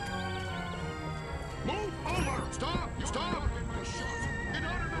 Move over! Stop! Stop! Get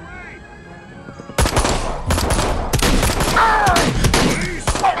out of the way! Police!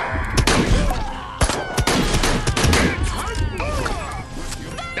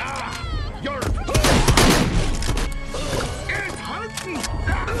 You're... It's hunting!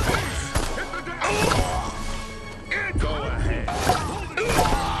 Hit the deck! It's Go ahead.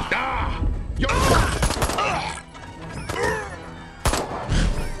 You're...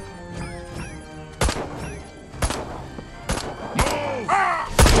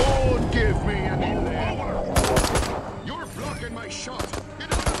 Don't give me any more! You're blocking my shot!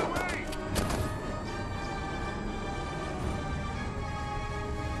 Get out of the way!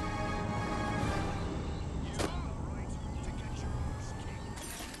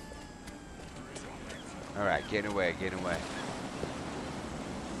 Alright, get away, get away.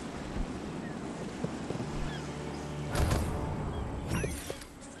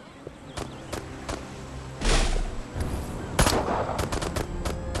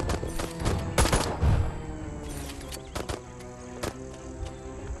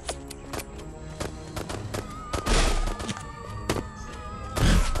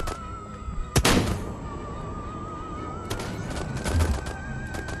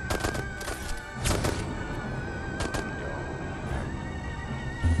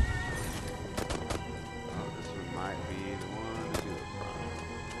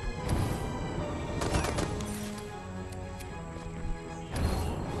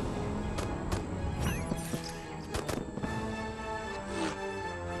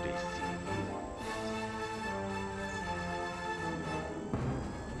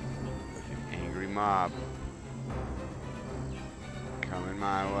 Mob coming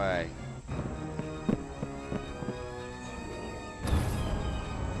my way.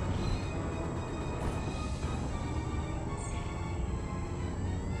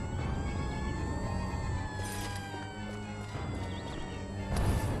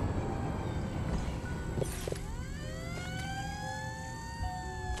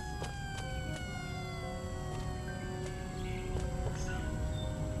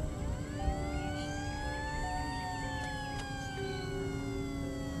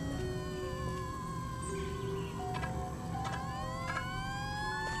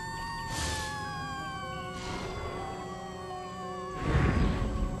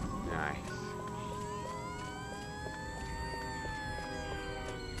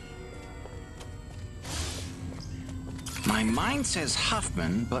 My mind says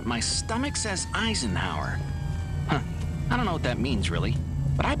Huffman, but my stomach says Eisenhower. Huh. I don't know what that means, really,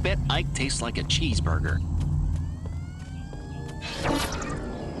 but I bet Ike tastes like a cheeseburger.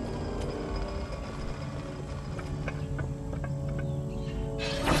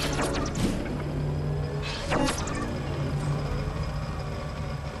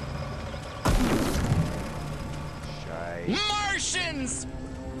 Martians!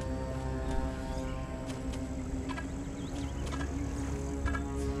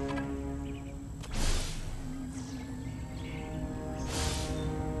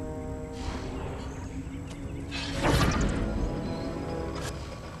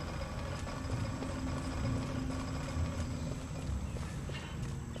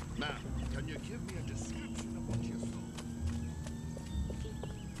 Ma'am, can you give me a description of what you saw?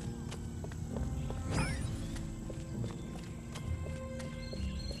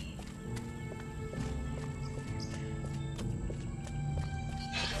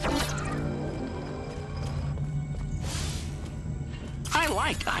 I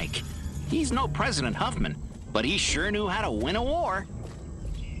like Ike. He's no President Huffman, but he sure knew how to win a war.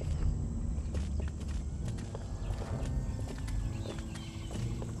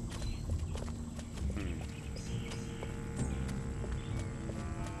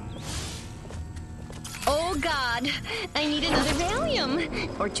 Oh, God. I need another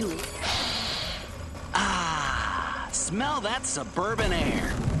Valium. Or two. Ah, smell that suburban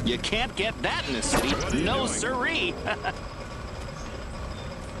air. You can't get that in the city. No siree.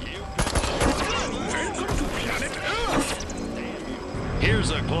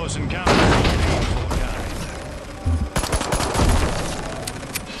 Here's a close encounter.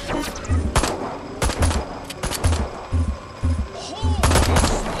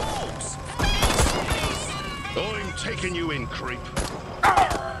 I'm taking you in creep.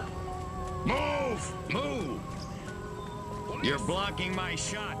 Move! Move! You're blocking my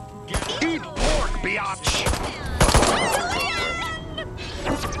shot. Eat pork, biatch!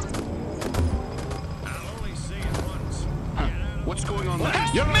 I'll only see it once. What's going on there?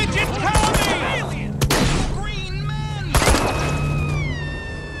 You're midget coming! Green men!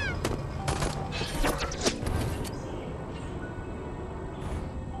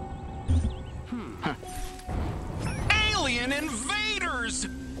 Alien invaders!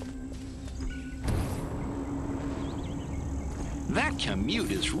 That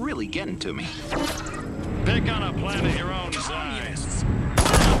commute is really getting to me. Pick on a planet your own size.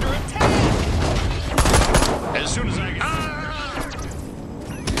 Under attack! As soon as I get...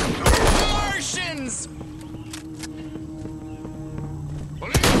 Martians!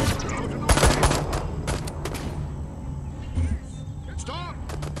 Stop!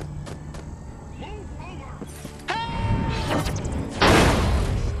 Move over!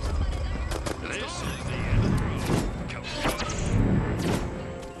 This is the end of the road.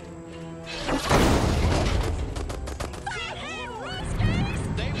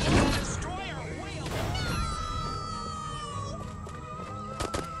 They will destroy our wheel.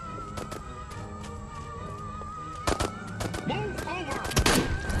 Move over!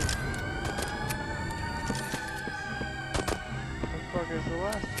 What the fuck is the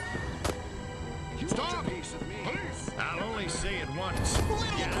last? Stop! Police! I'll only see it once.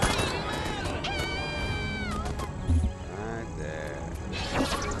 Right there.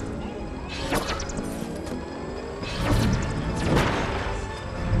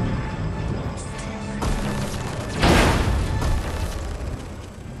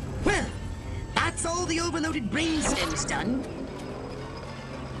 Well, that's all the overloaded brainstem's done.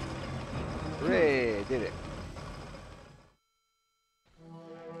 Hooray, did it.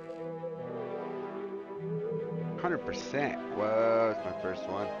 %. Whoa, it's my first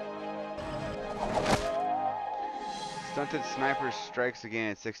one. Stunted sniper strikes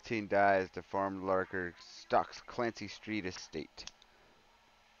again. 16 dies. Deformed lurker stalks Clancy Street estate.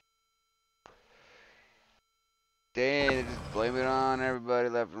 Dang, they just blame it on everybody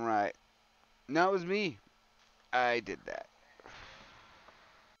left and right. No, it was me. I did that.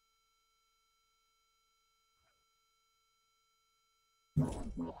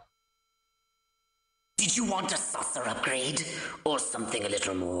 Did you want a saucer upgrade? Or something a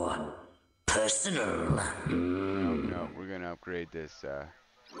little more personal? No, we're gonna upgrade this,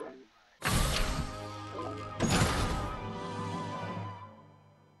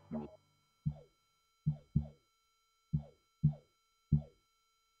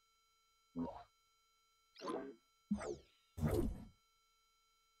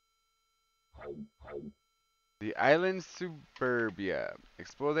 The island suburbia.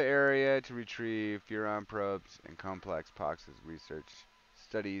 Explore the area to retrieve Furon probes and complex boxes. Research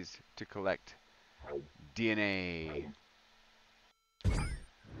studies to collect DNA.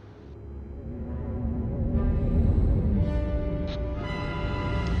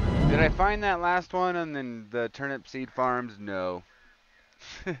 Did I find that last one and then the turnip seed farms? No.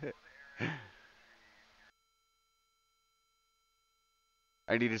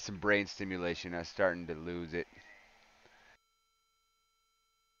 I needed some brain stimulation. I was starting to lose it.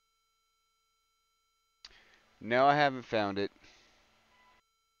 No, I haven't found it.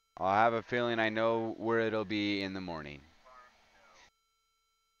 I have a feeling I know where it'll be in the morning.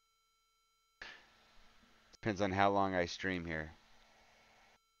 Depends on how long I stream here.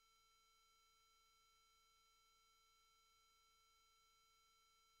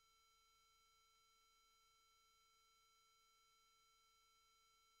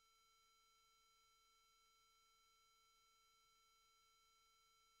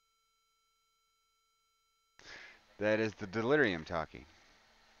 That is the delirium talking.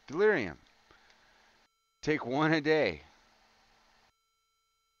 Delirium. Take one a day.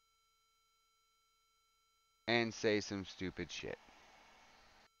 And say some stupid shit.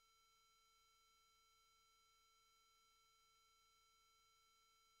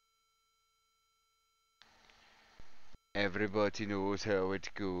 Everybody knows how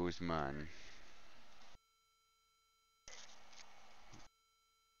it goes, man.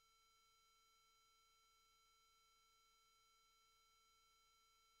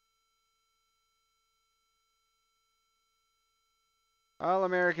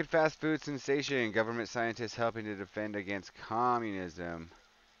 All-American fast food sensation. Government scientists helping to defend against communism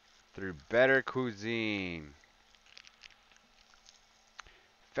through better cuisine.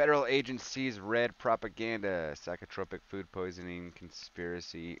 Federal agencies read propaganda. Psychotropic food poisoning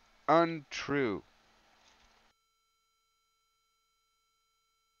conspiracy. Untrue.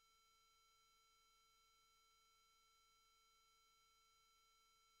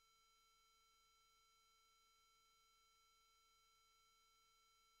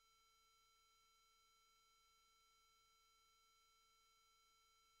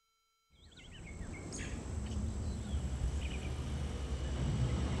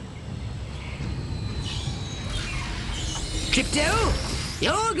 Crypto,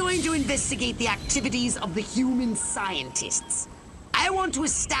 you're going to investigate the activities of the human scientists. I want to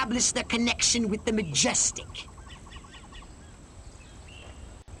establish their connection with the Majestic.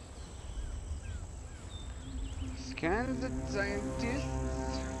 Scan the scientists.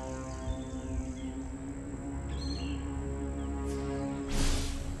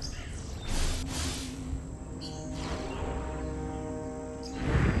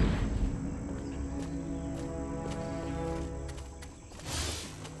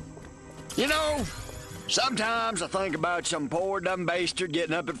 You know, sometimes I think about some poor dumb bastard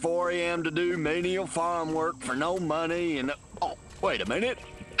getting up at 4 a.m. to do menial farm work for no money and... Oh, wait a minute.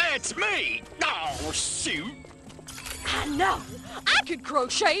 That's me! Oh, shoot! I know. I could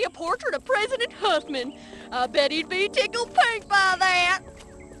crochet a portrait of President Huffman. I bet he'd be tickled pink by that.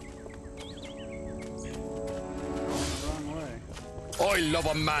 Wrong way. I love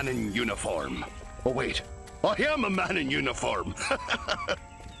a man in uniform. Oh, wait. I am a man in uniform.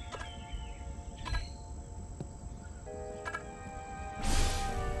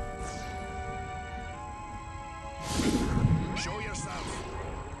 Show yourself.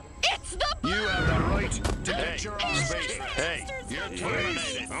 It's the You have the right to get your own Space. space. Hey, you're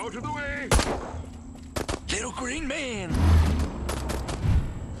terminated. Out of the way. Little green man.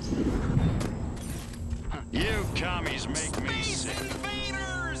 You commies make me sick.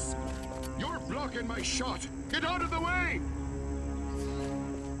 Invaders! You're blocking my shot. Get out of the way.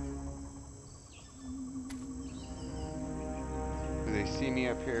 Do they see me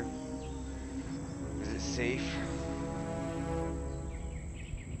up here? Is it safe?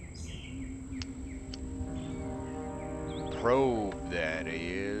 Probe, that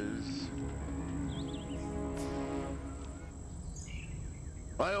is.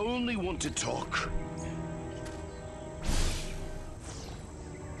 I only want to talk.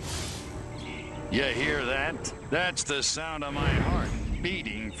 You hear that? That's the sound of my heart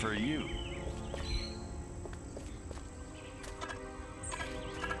beating for you.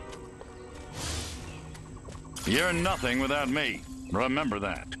 You're nothing without me. Remember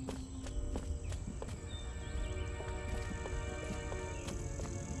that.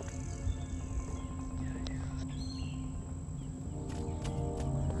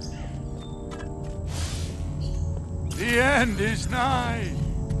 The end is nigh.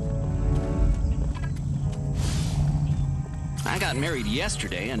 I got married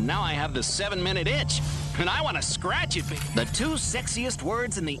yesterday, and now I have the 7-minute itch. And I want to scratch it. The 2 sexiest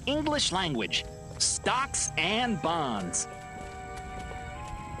words in the English language. Stocks and bonds.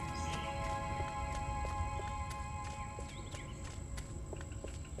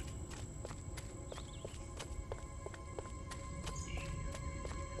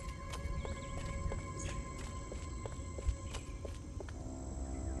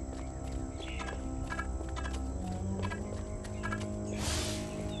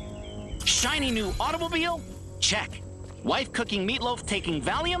 Shiny new automobile? Check. Wife cooking meatloaf taking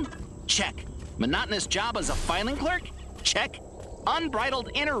Valium? Check. Monotonous job as a filing clerk? Check. Unbridled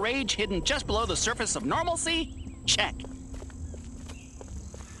inner rage hidden just below the surface of normalcy? Check.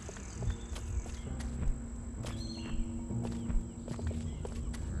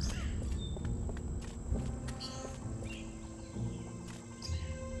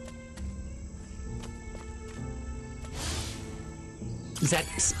 That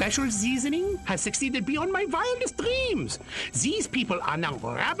special seasoning has succeeded beyond my wildest dreams. These people are now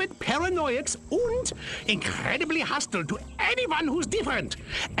rabid paranoiacs and incredibly hostile to anyone who's different.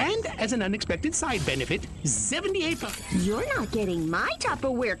 And as an unexpected side benefit, 78%. You're not getting my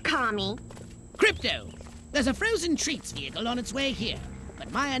Tupperware, Commie. Crypto, there's a frozen treats vehicle on its way here, but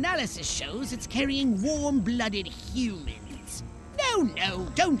my analysis shows it's carrying warm-blooded humans. No,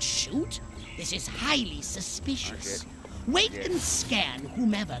 don't shoot. This is highly suspicious. Wait and scan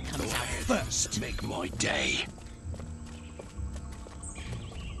whomever comes out first. Make my day.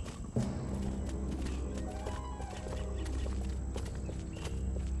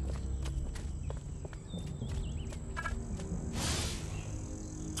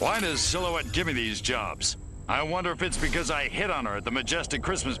 Why does Silhouette give me these jobs? I wonder if it's because I hit on her at the Majestic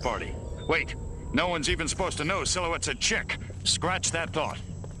Christmas party. Wait, no one's even supposed to know Silhouette's a chick. Scratch that thought.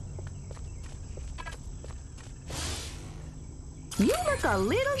 You look a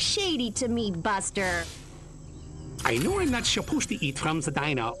little shady to me, Buster. I know I'm not supposed to eat from the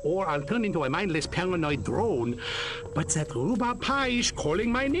diner, or I'll turn into a mindless paranoid drone, but that rhubarb pie is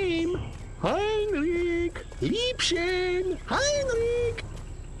calling my name. Heinrich! Liebchen! Heinrich!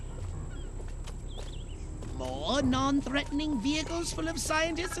 More non-threatening vehicles full of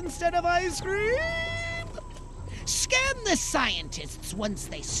scientists instead of ice cream? Scan the scientists once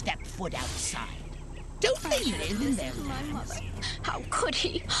they step foot outside. Don't they live in their My mother. How could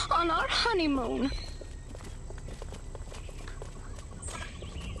he on our honeymoon?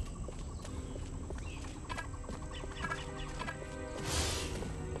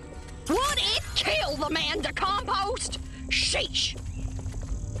 Would it kill the man to compost? Sheesh.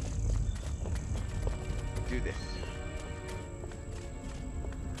 Do this.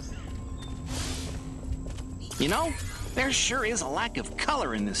 You know, there sure is a lack of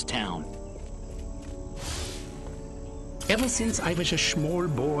color in this town. Ever since I was a small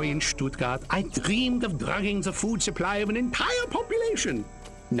boy in Stuttgart, I dreamed of drugging the food supply of an entire population.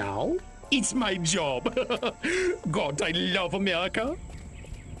 Now, it's my job. God, I love America.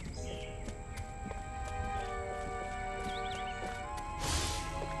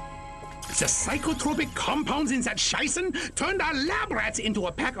 The psychotropic compounds in that Scheißen turned our lab rats into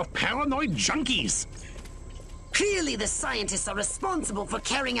a pack of paranoid junkies. Clearly, the scientists are responsible for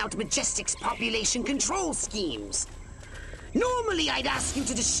carrying out Majestic's population control schemes. Normally, I'd ask you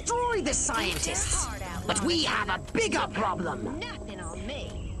to destroy the scientists, but we have a bigger problem. Nothing on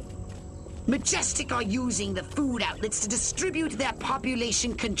me. Majestic are using the food outlets to distribute their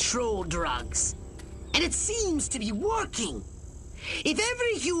population control drugs. And it seems to be working. If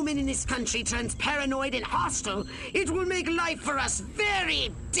every human in this country turns paranoid and hostile, it will make life for us very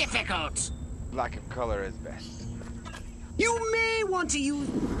difficult. Lack of color is best. You may want to use...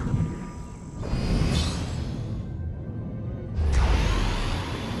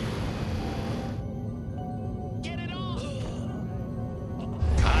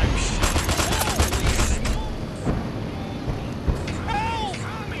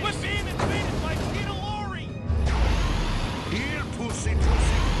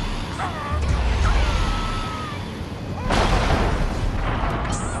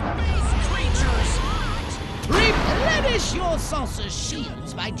 Replenish your saucer's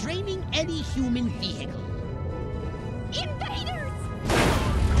shields by draining any human vehicle. Invaders!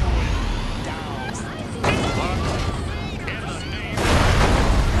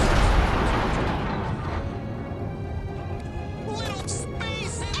 Little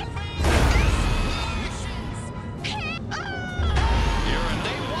space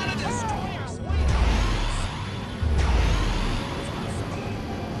They want to destroy us.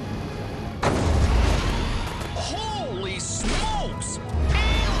 Holy smokes!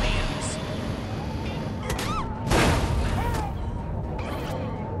 Aliens!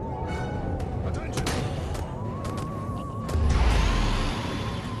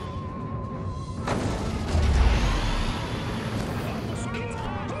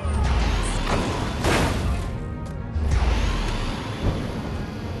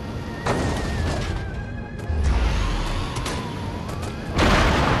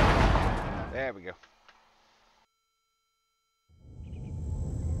 There we go.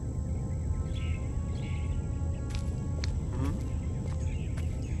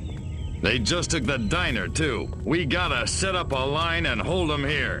 They just took the diner, too. We gotta set up a line and hold them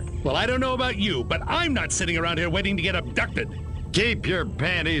here. Well, I don't know about you, but I'm not sitting around here waiting to get abducted. Keep your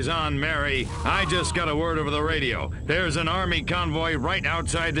panties on, Mary. I just got a word over the radio. There's an army convoy right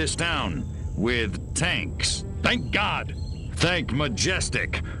outside this town. With tanks. Thank God. Thank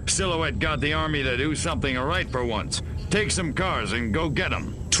Majestic. Silhouette got the army to do something right for once. Take some cars and go get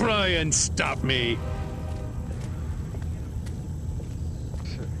them. Try and stop me.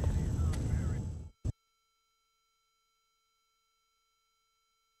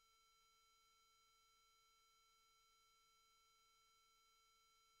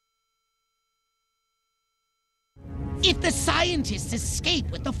 If the scientists escape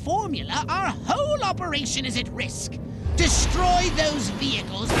with the formula, our whole operation is at risk. Destroy those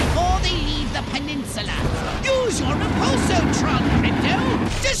vehicles before they leave the peninsula. Use your Repulsotron, Crypto!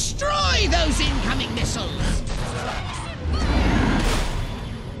 Destroy those incoming missiles!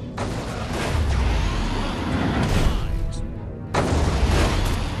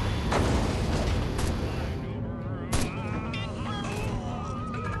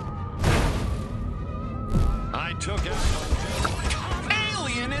 I took out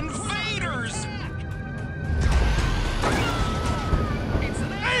Alien invaders! It's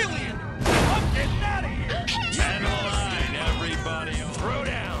an alien! I'm getting out of here! and line, everybody. Throw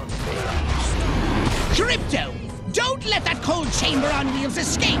down! Crypto! Don't let that cold chamber on wheels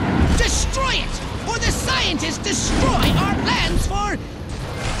escape! Destroy it! Or the scientists destroy our plans for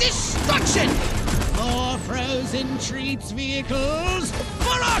destruction! More frozen treats vehicles!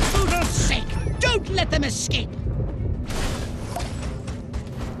 For our poodle's sake! Don't let them escape!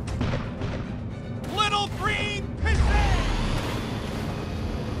 Little green pissant!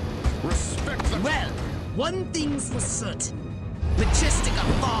 Respect the... Well, one thing's for certain. Majestic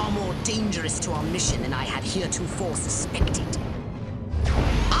are far more dangerous to our mission than I had heretofore suspected.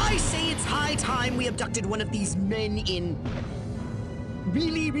 I say it's high time we abducted one of these men in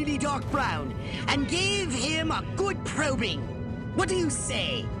really, really dark brown and gave him a good probing. What do you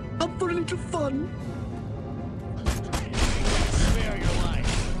say? Up for a little fun? Spare your life.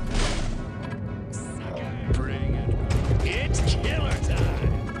 Bring it. It's killer time.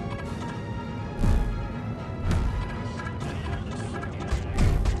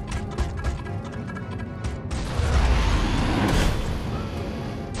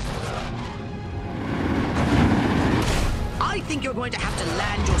 I think you're going to have to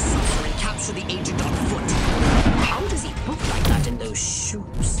land your saucer and capture the agent on foot. How does he book like that in those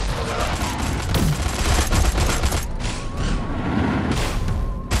shoes?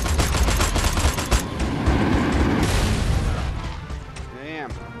 Damn,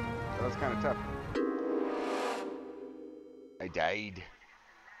 that was kind of tough. I died.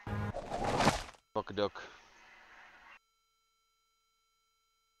 Fuck-a-duck.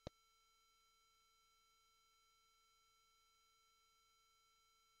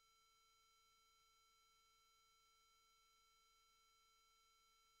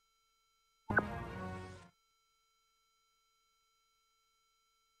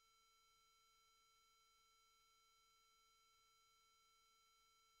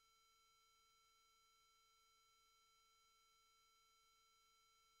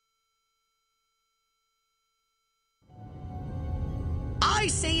 I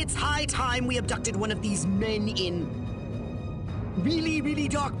say it's high time we abducted one of these men in really, really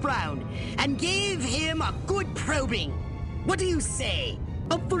dark brown and gave him a good probing. What do you say?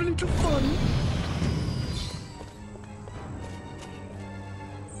 Up for a little fun?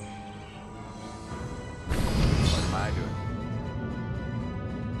 What am I doing?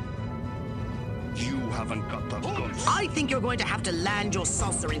 You haven't got the guts. I think you're going to have to land your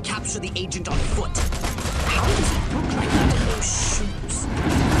saucer and capture the agent on foot. How does he look like that in those shoes?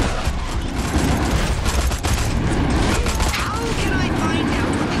 How can I find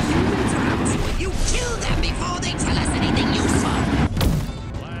out what the humans are up to if you kill them before they tell us anything useful?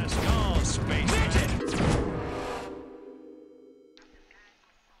 Last call, space.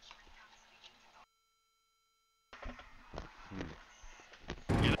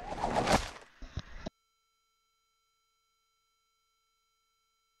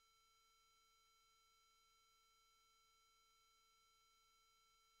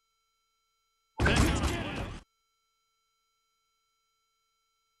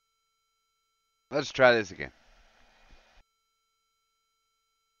 Let's try this again.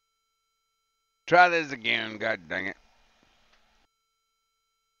 Try this again, god dang it.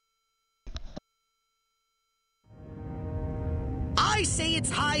 I say it's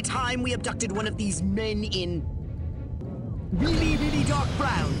high time we abducted one of these men in really, really dark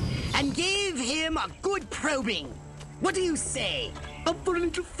brown and gave him a good probing. What do you say? Up for a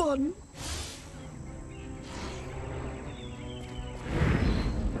little fun?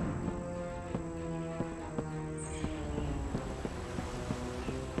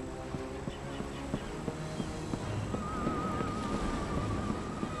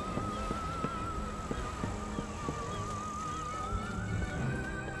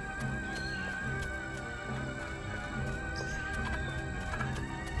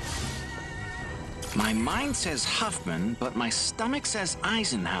 My mind says Huffman, but my stomach says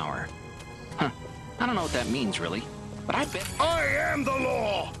Eisenhower. Huh. I don't know what that means, really. But I bet... I am the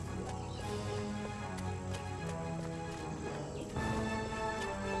law!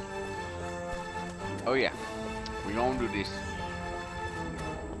 Oh yeah, we gonna do this.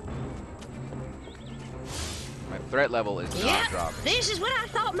 My threat level is not Yep, dropping. this is what I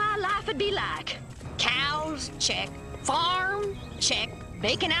thought my life would be like. Cows, check. Farm, check.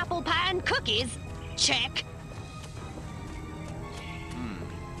 Baking apple pie and cookies, check.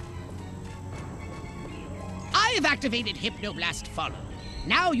 I have activated Hypnoblast Follow.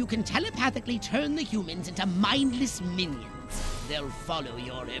 Now you can telepathically turn the humans into mindless minions. They'll follow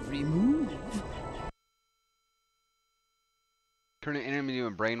your every move. Turn an enemy into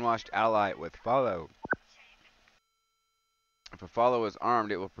a brainwashed ally with follow. If a follow is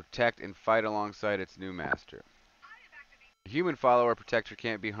armed, it will protect and fight alongside its new master. A human follower protector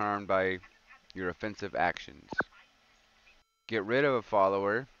can't be harmed by your offensive actions. Get rid of a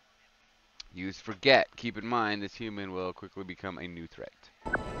follower. Use forget. Keep in mind this human will quickly become a new threat.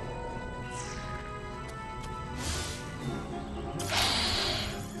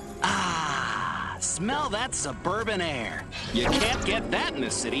 Ah, smell that suburban air. You can't get that in the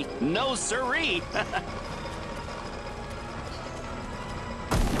city. No siree.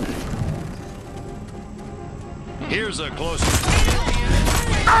 Here's a close. They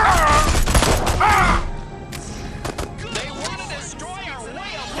want to destroy our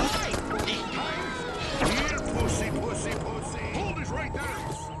way of life! Here, pussy, pussy, pussy. Hold it right there.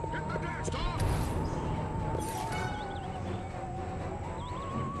 Hit the dash, dog.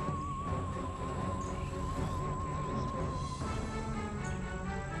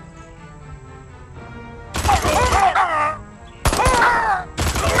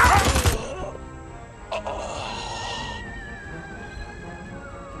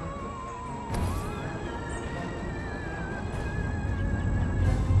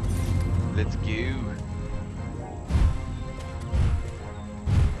 Let's go.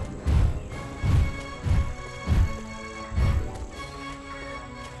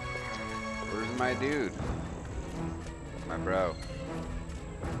 Where's my dude? My bro.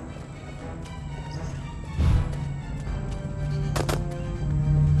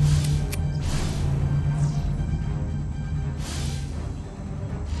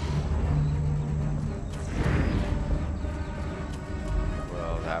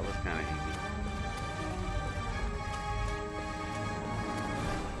 Well, that was kind of easy.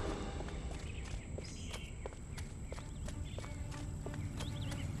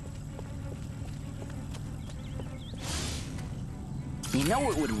 You know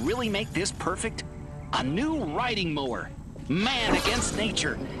what would really make this perfect? A new riding mower. Man against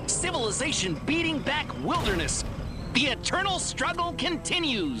nature. Civilization beating back wilderness. The eternal struggle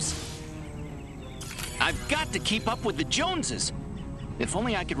continues. I've got to keep up with the Joneses. If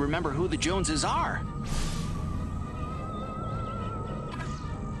only I could remember who the Joneses are.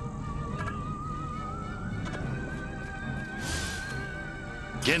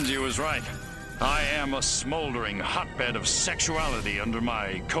 Kinsey was right. I am a smoldering hotbed of sexuality under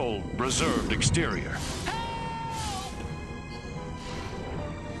my cold, reserved exterior.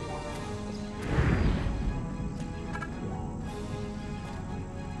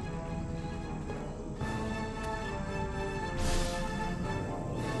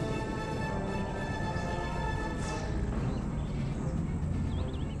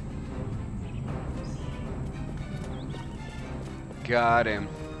 Got him.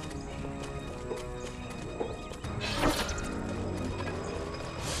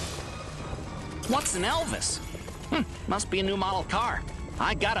 What's an Elvis? Must be a new model car.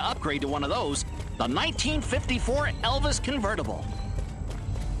 I gotta upgrade to one of those. The 1954 Elvis convertible.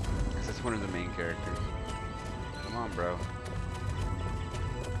 Guess that's one of the main characters. Come on, bro.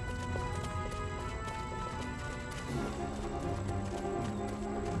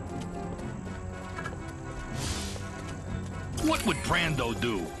 What would Brando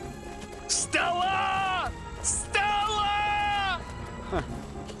do? Stella! Stella! Huh.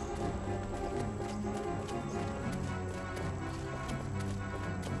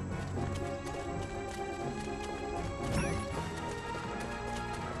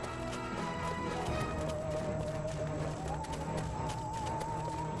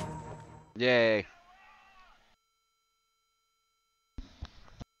 Yay.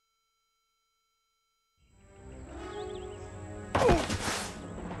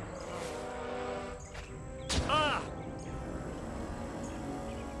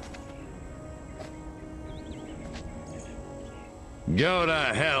 Go to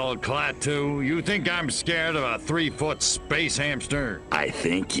hell, Klaatu. You think I'm scared of a 3-foot space hamster? I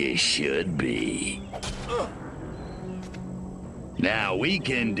think you should be. Now, we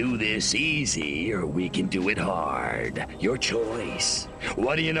can do this easy, or we can do it hard. Your choice.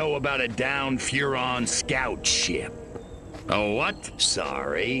 What do you know about a downed Furon scout ship? A what?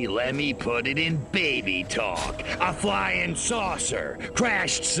 Sorry, let me put it in baby talk. A flying saucer,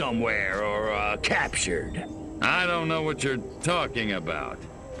 crashed somewhere, or captured. I don't know what you're talking about.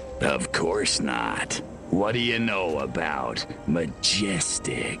 Of course not. What do you know about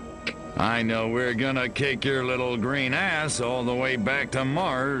Majestic? I know we're gonna kick your little green ass all the way back to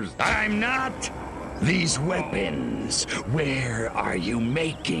Mars. I'm not! These weapons, where are you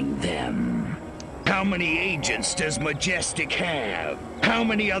making them? How many agents does Majestic have? How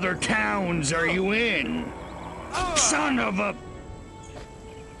many other towns are you in? Son of a...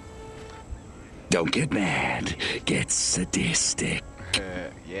 Don't get mad. Get sadistic.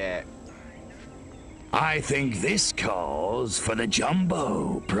 Yeah. I think this calls for the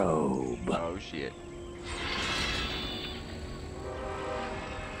Jumbo probe. Oh, shit.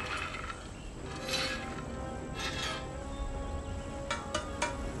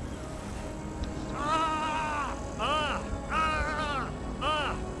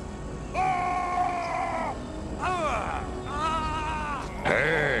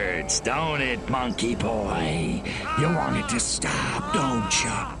 Hurts, don't it, monkey boy? You want it to stop, don't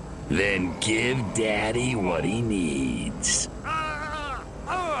you? Then give Daddy what he needs.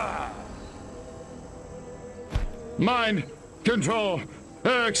 Mind control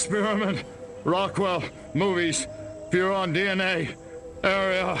experiment. Rockwell movies. Furon DNA.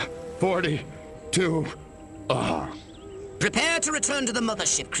 Area 42. Prepare to return to the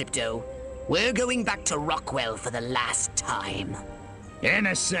mothership, Crypto. We're going back to Rockwell for the last time. In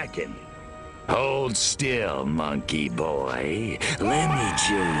a second. Hold still, monkey boy. Let me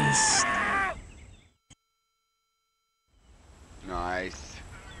just... Nice.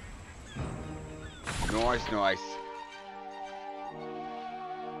 Nice, nice.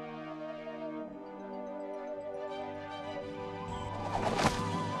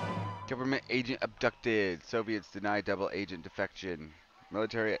 Government agent abducted. Soviets deny double agent defection.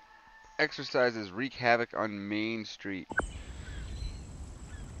 Military exercises wreak havoc on Main Street.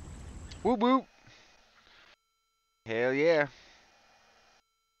 Whoop whoop. Hell yeah.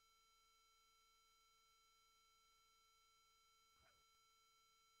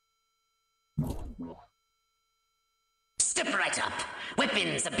 Step right up.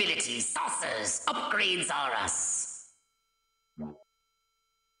 Weapons, abilities, saucers, upgrades are us.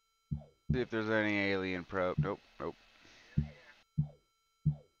 See if there's any alien probe. Nope, nope.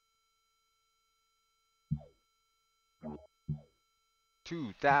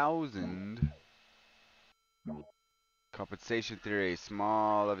 $2,000. Compensation theory.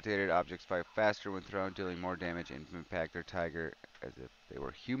 Small levitated objects fly faster when thrown, dealing more damage and impact their tiger as if they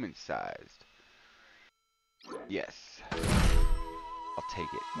were human-sized. Yes. I'll take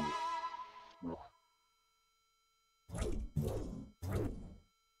it.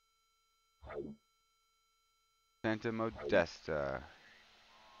 Santa Modesta.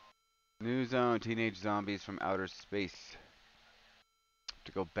 New zone. Teenage zombies from outer space.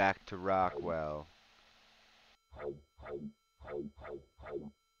 To go back to Rockwell.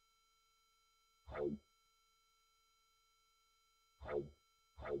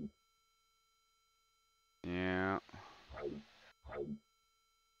 Yeah.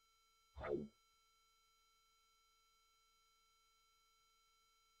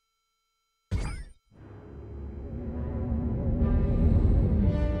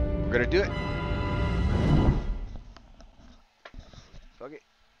 We're gonna do it. Fuck it.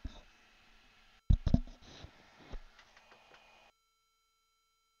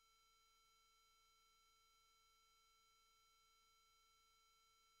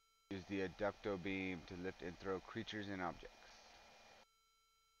 Use the adducto beam to lift and throw creatures and objects.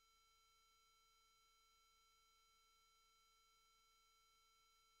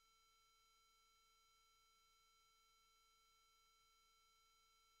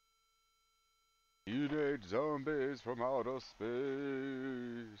 Teenage zombies from outer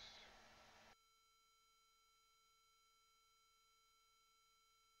space.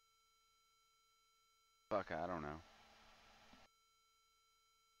 Fuck, I don't know.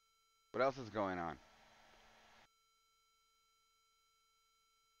 What else is going on?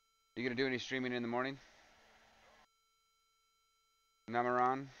 You gonna do any streaming in the morning?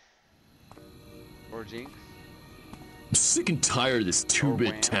 Namaran? Or Jinx? I'm sick and tired of this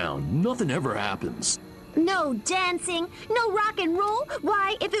two-bit town. Nothing ever happens. No dancing, no rock and roll.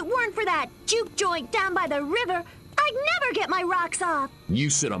 Why, if it weren't for that juke joint down by the river, I'd never get my rocks off. You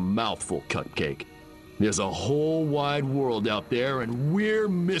said a mouthful, Cupcake. There's a whole wide world out there, and we're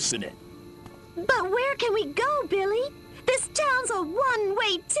missing it. But where can we go, Billy? This town's a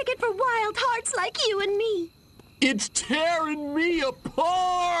one-way ticket for wild hearts like you and me. It's tearing me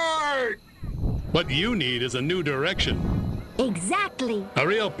apart! What you need is a new direction. Exactly. A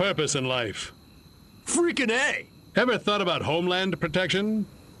real purpose in life. Freaking A! Ever thought about homeland protection?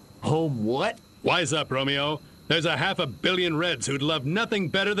 Home what? Wise up, Romeo. There's a 500 million Reds who'd love nothing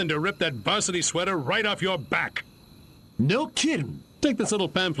better than to rip that varsity sweater right off your back. No kidding. Take this little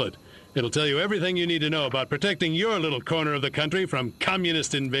pamphlet. It'll tell you everything you need to know about protecting your little corner of the country from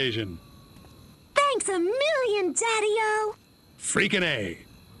communist invasion. Thanks a million, Daddy-O. Freaking A.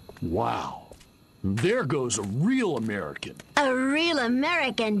 Wow. There goes a real American. A real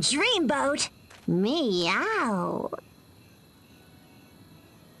American dreamboat. Meow.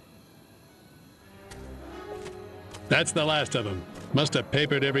 That's the last of them. Must have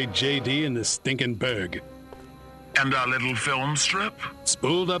papered every JD in the stinking burg. And our little film strip?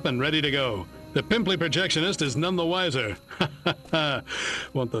 Spooled up and ready to go. The pimply projectionist is none the wiser.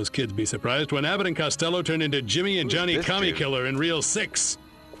 Won't those kids be surprised when Abbott and Costello turn into Jimmy and Johnny Commie Killer in Reel 6?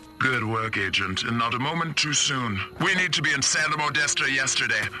 Good work, Agent, and not a moment too soon. We need to be in Santa Modesta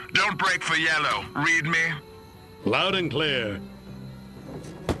yesterday. Don't break for yellow. Read me? Loud and clear.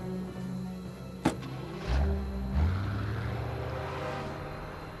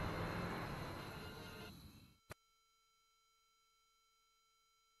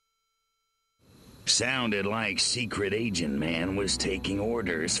 Sounded like Secret Agent Man was taking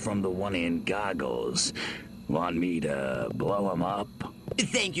orders from the one in goggles. Want me to blow him up?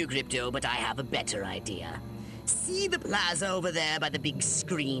 Thank you, Crypto, but I have a better idea. See the plaza over there by the big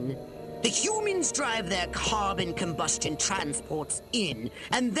screen? The humans drive their carbon combustion transports in,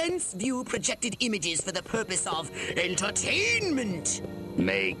 and thence view projected images for the purpose of entertainment.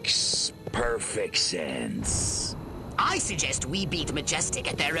 Makes perfect sense. I suggest we beat Majestic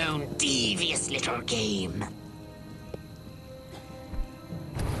at their own devious little game.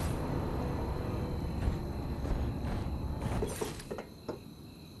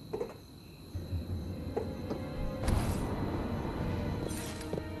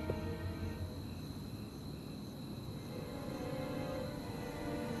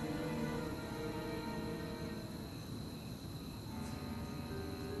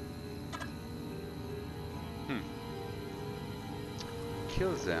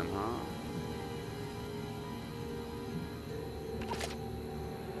 Kills them, huh?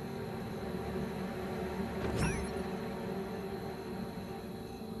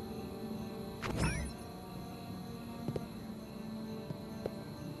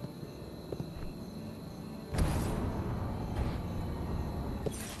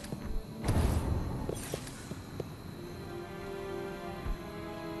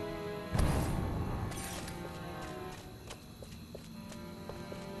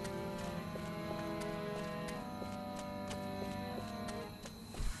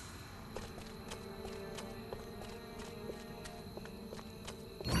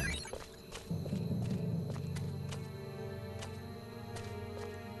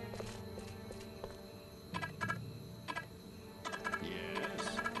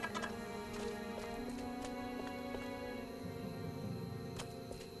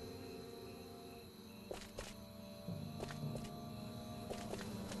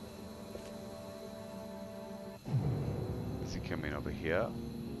 Is he coming over here?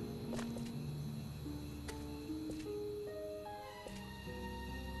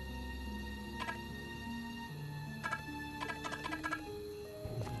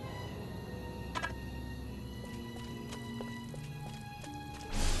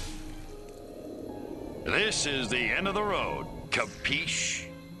 This is the end of the road. Capiche?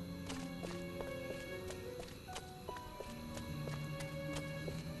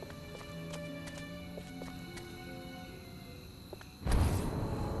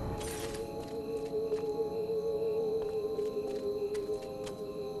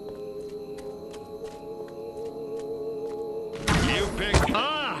 You pick.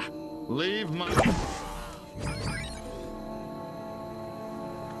 Ah! Leave my.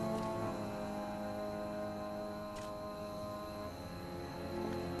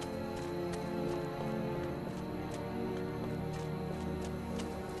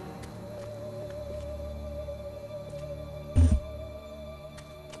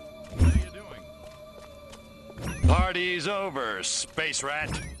 Party's over, space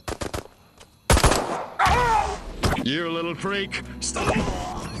rat. You little freak. Stop.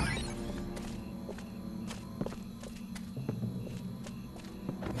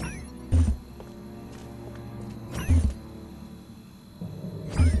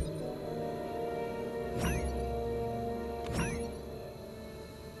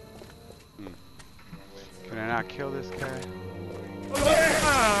 Can I not kill this guy?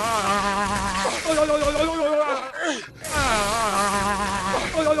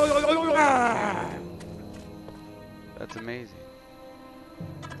 That's amazing.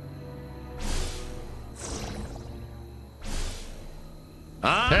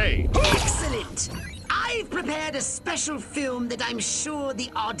 Hey! Excellent! I've prepared a special film that I'm sure the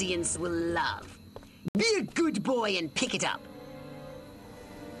audience will love. Be a good boy and pick it up.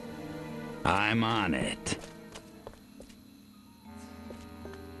 I'm on it.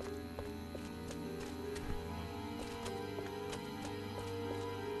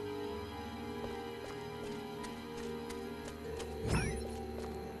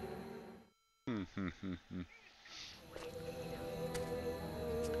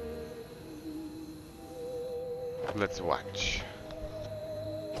 Let's watch.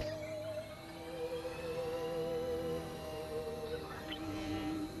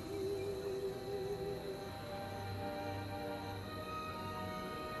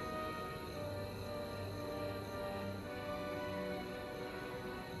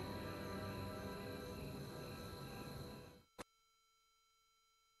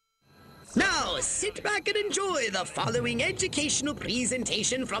 Now, sit back and enjoy the following educational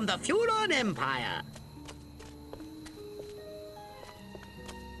presentation from the Furon Empire.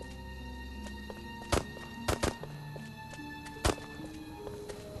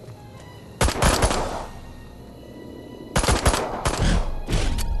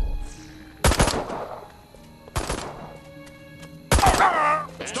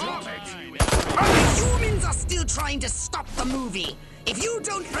 trying to stop the movie. If you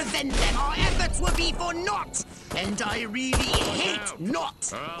don't prevent them, our efforts will be for naught. And I really hate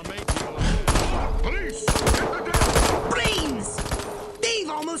naught. I'll make you. Police! Brains! They've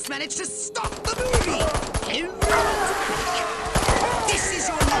almost managed to stop the movie. Everyone's back. This is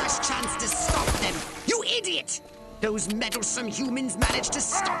your last chance to stop them. You idiot! Those meddlesome humans managed to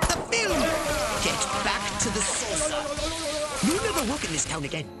stop the film. Get back to the saucer. You'll never work in this town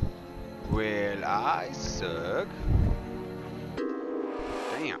again. Well, I suck.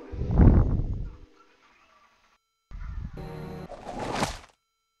 Damn.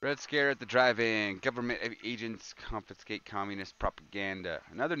 Red Scare at the drive-in. Government agents confiscate communist propaganda.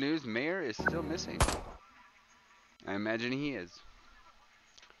 In other news, Mayor is still missing. I imagine he is.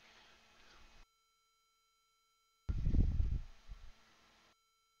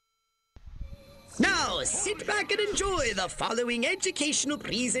 Now, sit back and enjoy the following educational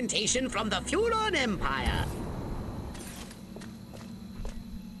presentation from the Furon Empire.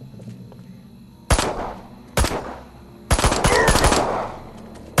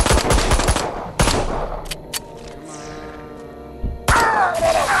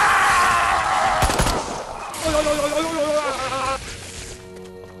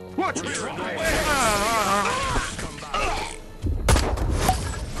 Watch me!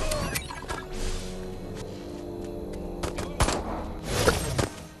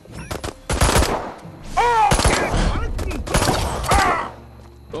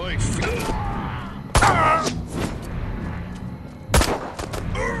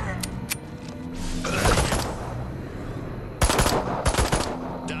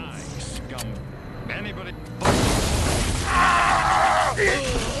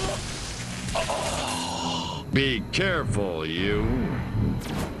 Be careful, you.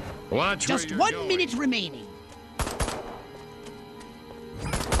 Watch where Just you're 1 going. minute remaining.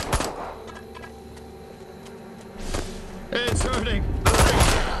 It's hurting.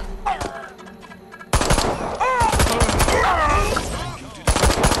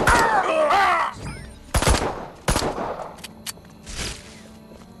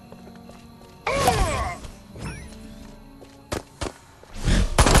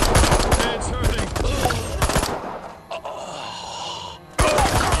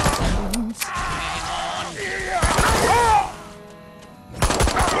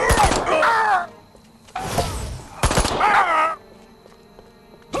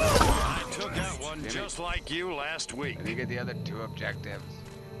 Just like you last week. And you get the other two objectives.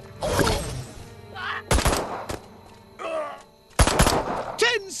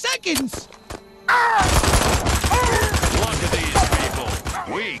 10 seconds! Look at these people.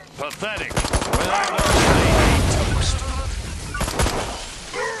 Weak, pathetic. Without us, they ain't toast.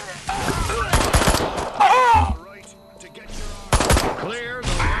 Right, to get your clear the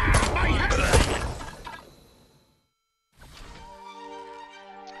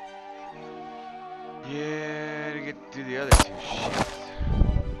Yeah, to get to the other two shits.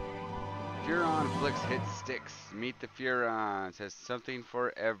 Furon flicks hit sticks. Meet the Furons. Has something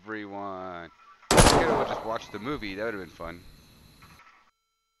for everyone. I could have just watched the movie. That would have been fun.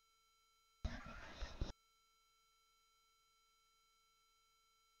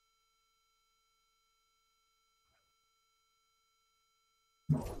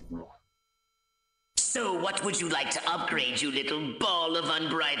 So what would you like to upgrade, you little ball of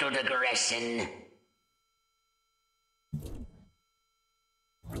unbridled aggression?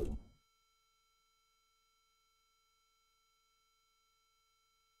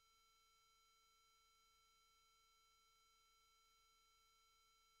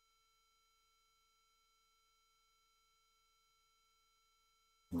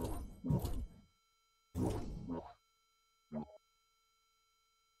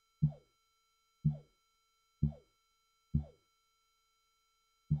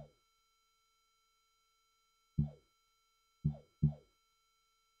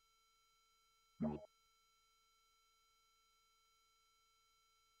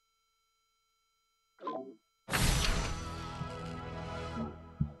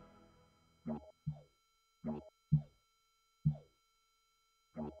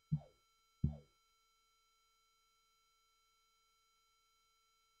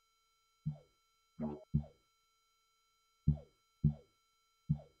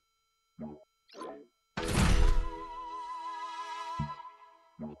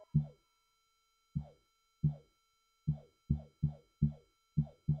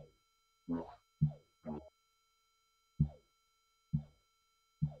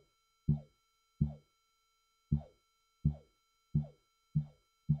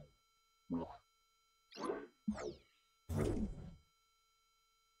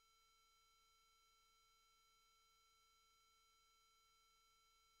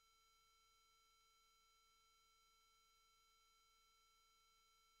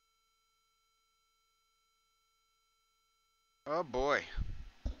 Oh boy.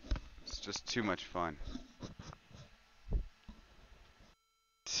 It's just too much fun.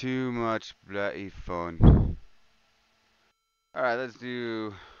 Too much bloody fun. Alright, let's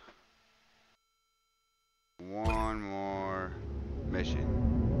do one more mission.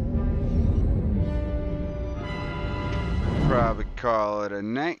 Probably call it a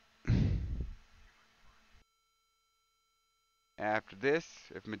night. After this,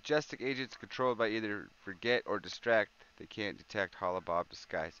 if Majestic agents controlled by either forget or distract, they can't detect Holobob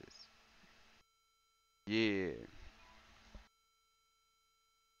disguises. Yeah.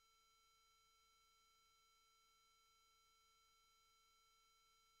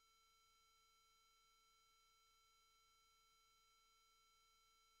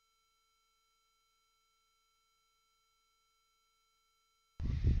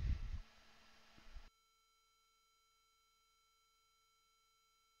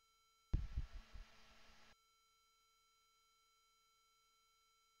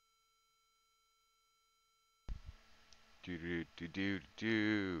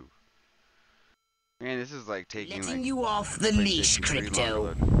 Do. Man, this is like taking Letting like you off the leash,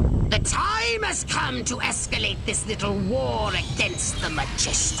 Crypto. longer. The time has come to escalate this little war against the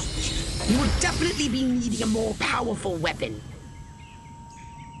Majestic. You will definitely be needing a more powerful weapon.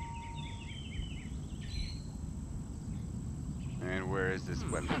 And where is this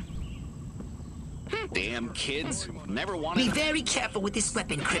weapon? Damn kids. Never Be wanted. very careful with this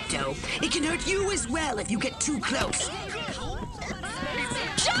weapon, Crypto. It can hurt you as well if you get too close.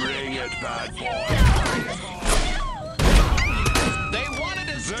 Bring it, bad boy. They want to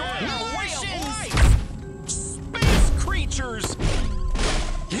destroy our way of life. Space creatures.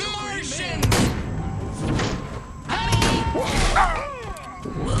 Martians.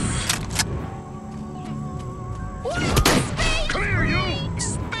 Clear you!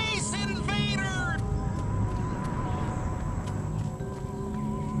 Space invader.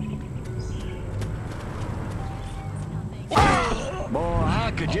 Boy,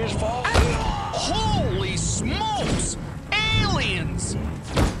 I could just fall. Holy smokes! Aliens!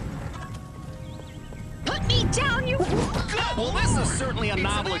 Put me down, you... Good. Well, this is certainly a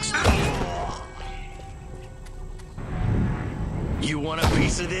novel experience. You want a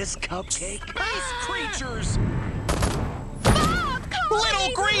piece of this, Cupcake? Space creatures! Bob, come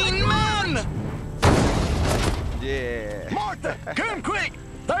Little green men! Yeah. Martha, come quick!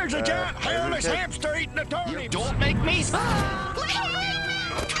 There's a giant there's a hairless cat. hamster eating the turnips. Don't make me stop!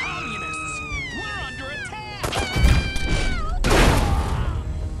 Communists! We're under attack!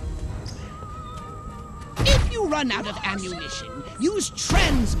 If you run out of ammunition, use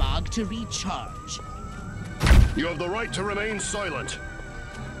transmog to recharge. You have the right to remain silent.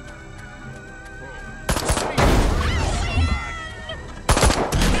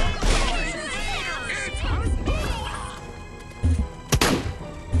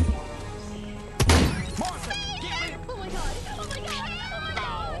 Oh my god! Oh my god! Oh my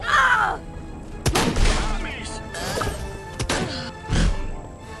god!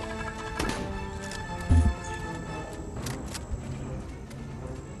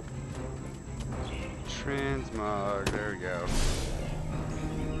 Transmog. There we go.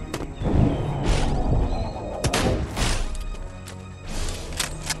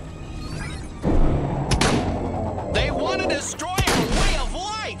 They want to destroy our way of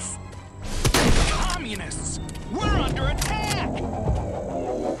life! Communists! We're under attack!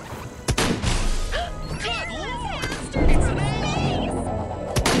 Good lord! It's an alien!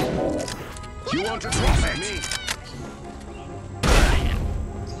 You want to try me?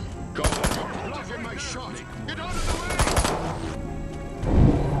 Go on. Blocking my shot. Get out of the way!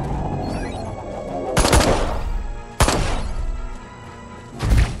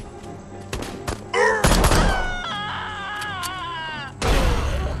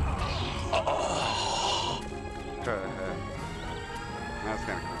 That's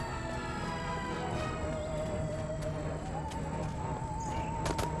kind of cool.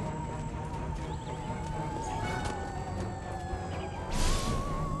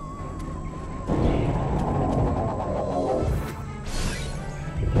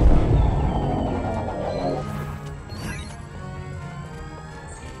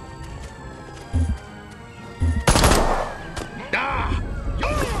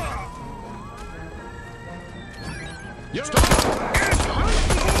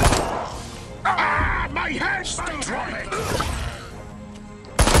 Ah, my head! Drop it!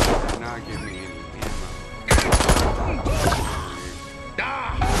 Not give me any ammo.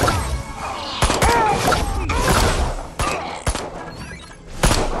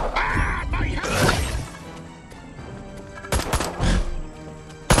 Ah, my head!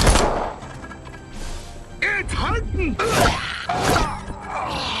 It's hunting!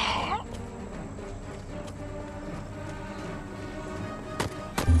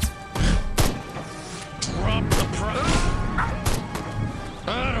 Drop the price. I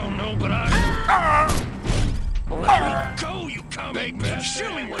don't know, but I... Let me go, you commie bastard.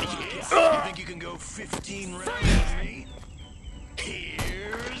 Show me what you is. You think you can go 15 rounds with me?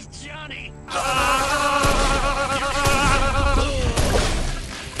 Here's Johnny.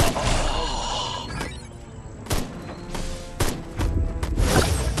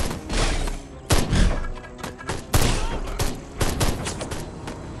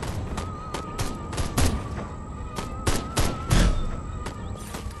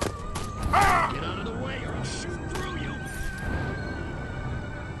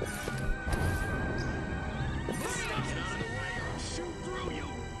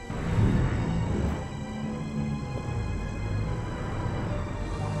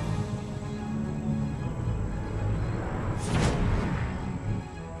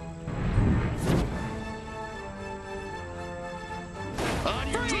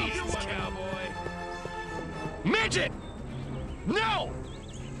 Midget! No!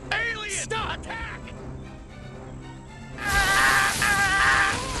 Alien! Stop! Attack!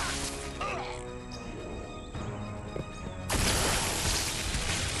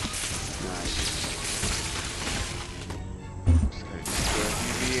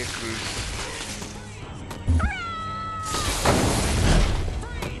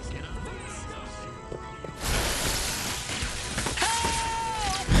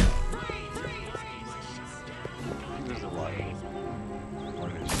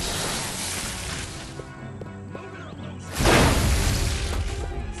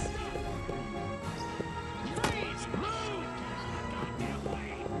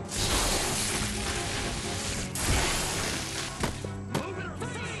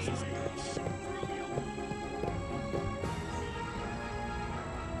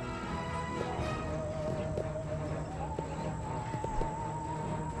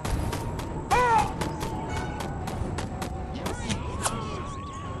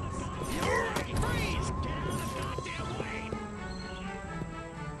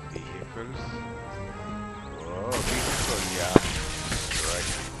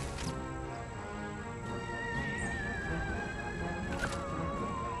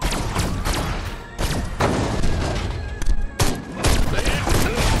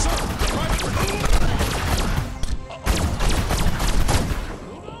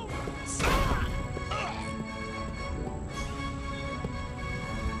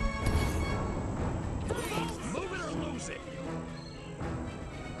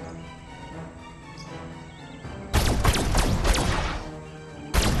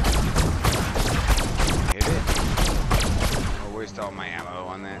 All my ammo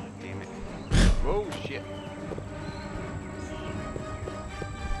on that, damn it. Whoa, shit.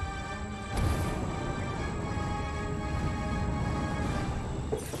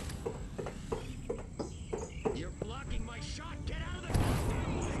 You're blocking my shot. Get out of the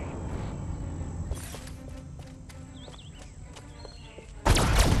goddamn way.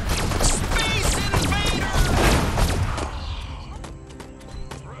 Space Invader!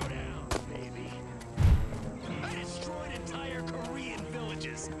 Throw down, baby. I destroyed entire Korean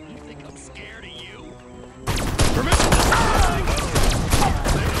villages. You think I'm scared of you? Permission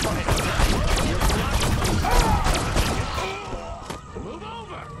to move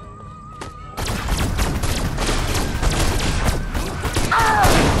over!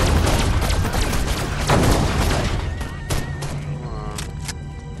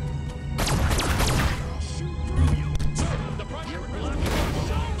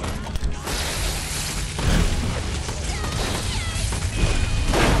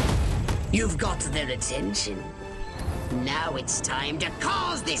 You've got their attention. Now it's time to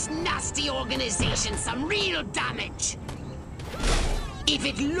cause this nasty organization some real damage. If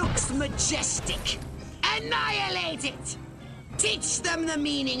it looks majestic, annihilate it. Teach them the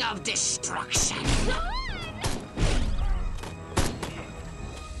meaning of destruction.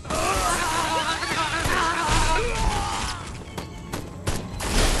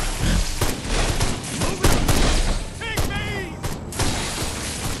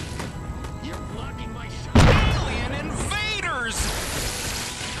 Alien invaders!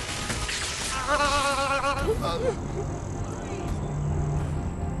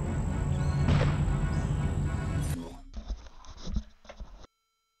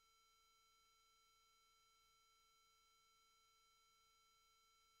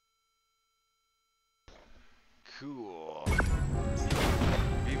 Cool.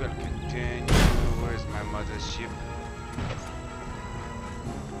 We will continue. Where's my mothership?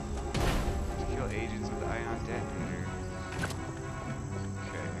 To kill agents with the ion detonator.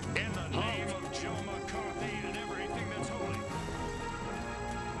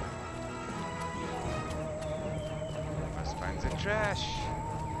 trash.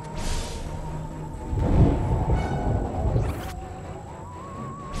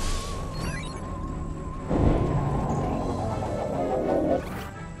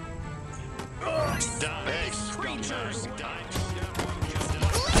 Creatures!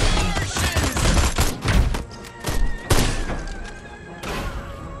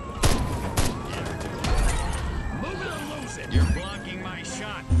 You're blocking my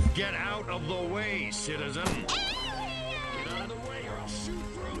shot. Get out of the way, citizen. Get out of the way or I'll shoot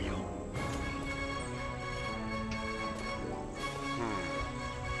through you.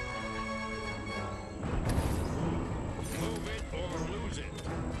 Move it or lose it.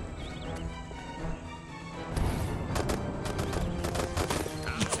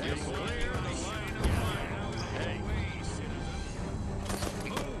 You're clear of the line of fire. Hey, citizen.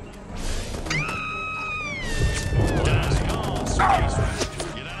 Move. That's gone, Space Rat.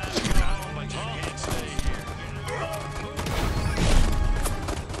 Get out of the home, but you can't stay here.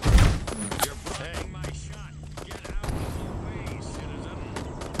 You're blocking my shot. Get out of the way, citizen.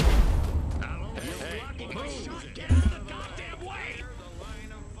 You're blocking my shot. Get out of the goddamn way.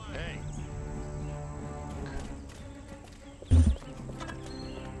 Hey.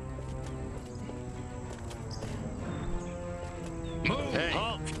 Move. Hey.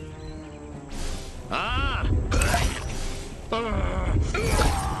 Halt. Ah!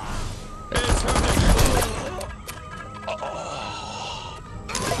 It's hurting.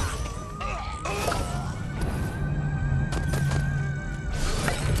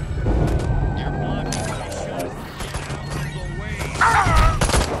 You're blocking my shot. Get out of the way.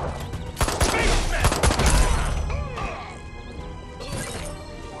 Spaceman!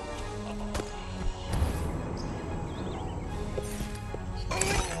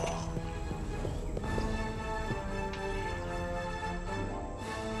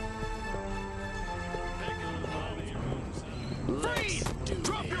 Freeze!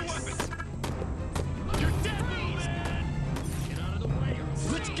 Drop your weapons! You're dead, little man! Get out of the way or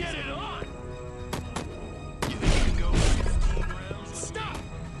let's get it on! You think you can go 15 rounds? Stop!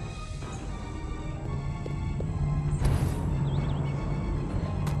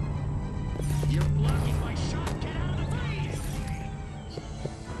 You're blocking my shot! Get out of the way!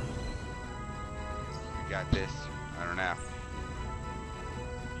 You got this. I don't know.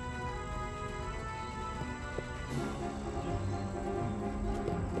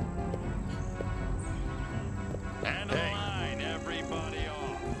 And align everybody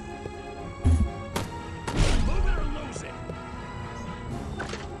off. Move it or lose it.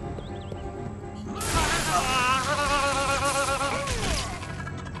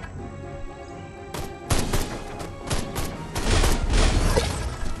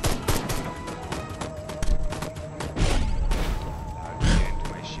 I'll get into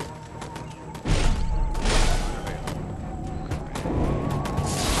my ship.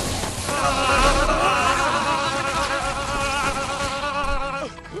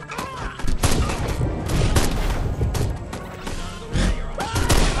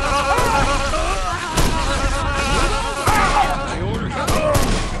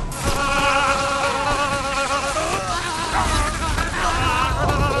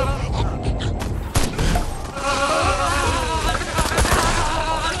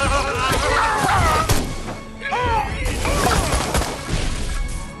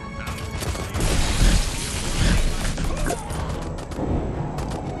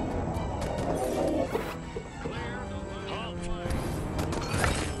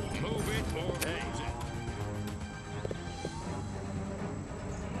 Move it or lose it.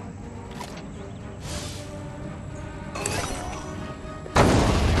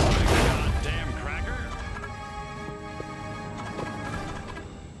 Goddamn cracker.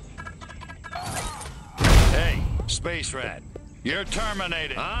 Hey, Space Rat. You're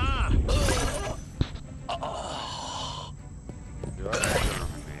terminated. Ah!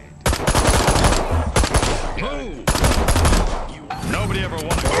 Move! Nobody ever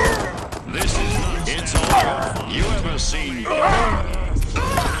wanted. This is not. It's all your fault. You ever seen? It's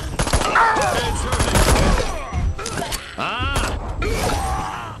hurting. Ah!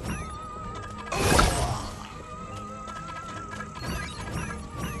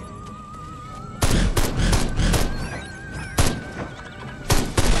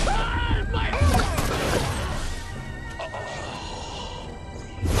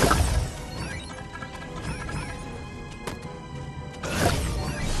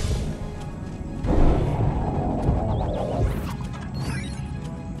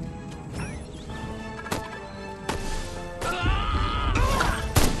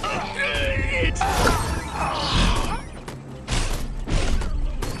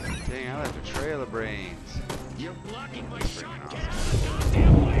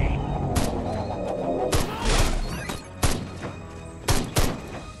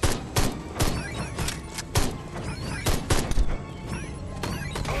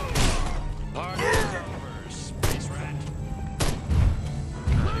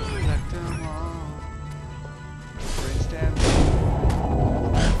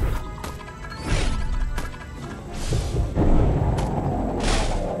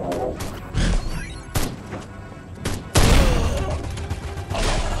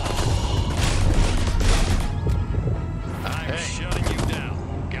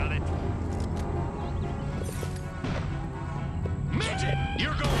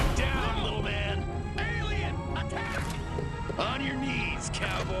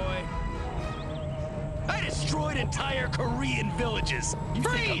 boy. I destroyed entire Korean villages. You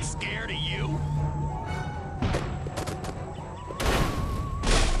think I'm scared of you?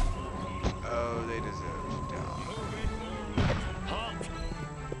 Oh, they deserve to die. Halt.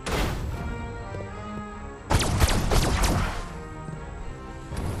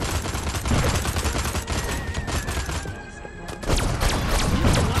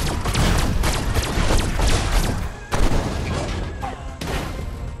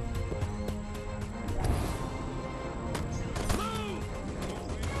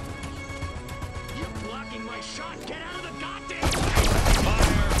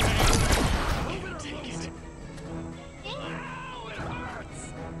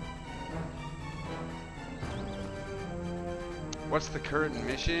 What's the current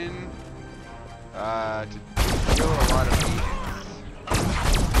mission? To kill a lot of agents.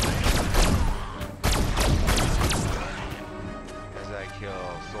 As I kill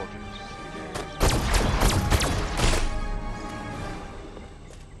soldiers.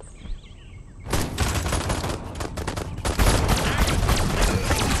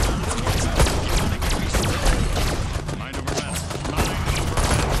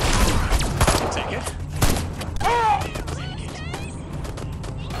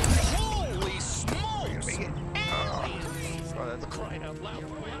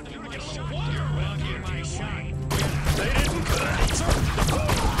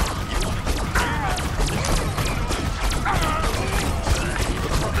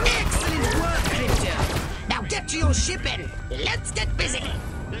 Excellent work, Crypto. Now get to your ship and let's get busy.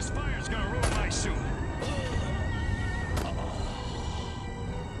 This fire's gonna ruin my suit.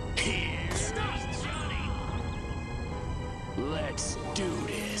 Here. Stop, Johnny. Let's do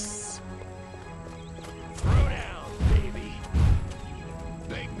this. Throw down, baby.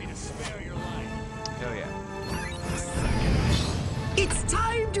 Beg me to spare your life. Hell yeah. It's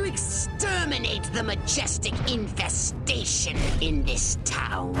time to exterminate the majestic infestation in this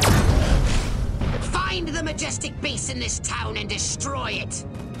town. Find the majestic base in this town and destroy it.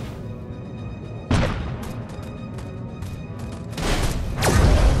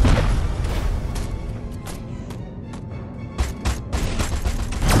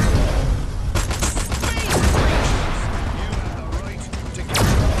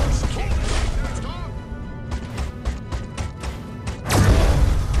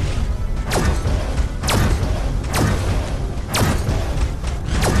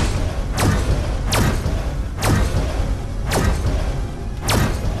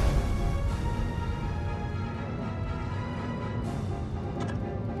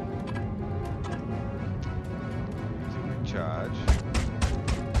 Charge.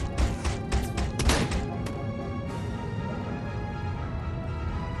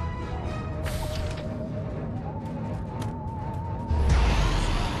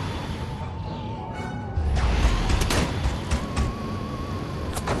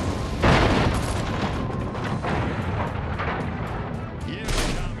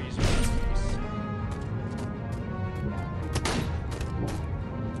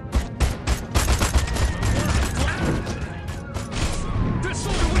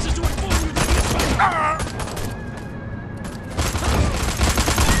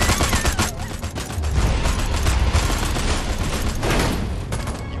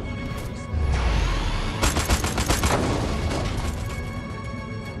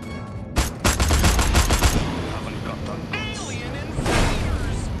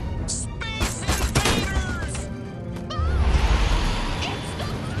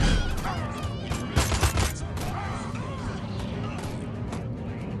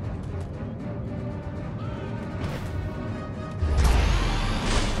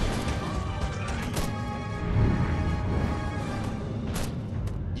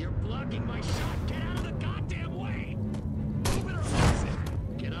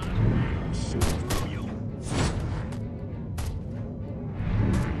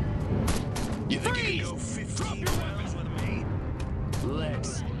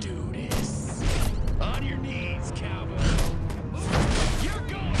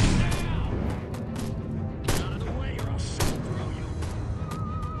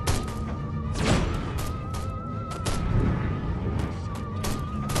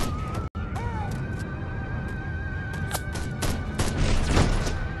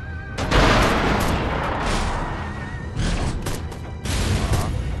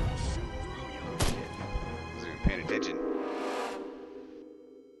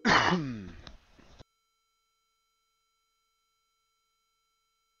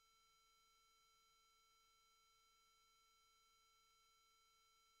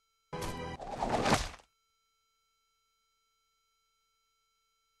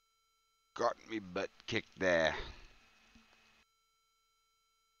 got me butt kicked there.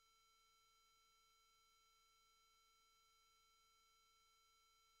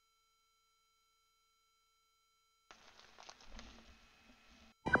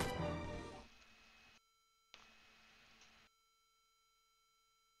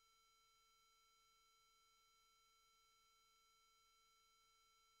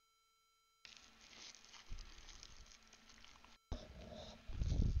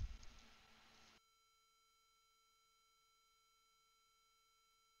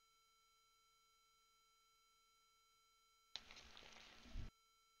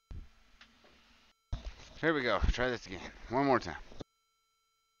 Here we go. Try this again. One more time.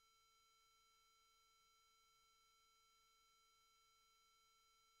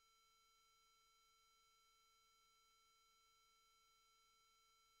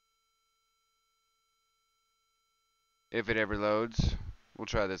 If it ever loads, we'll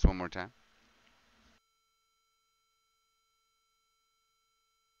try this one more time.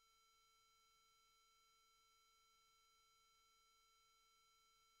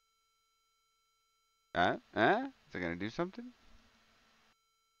 Is it gonna do something?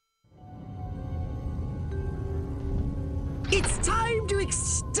 It's time to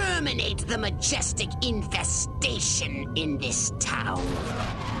exterminate the majestic infestation in this town.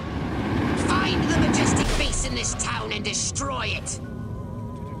 Find the majestic base in this town and destroy it.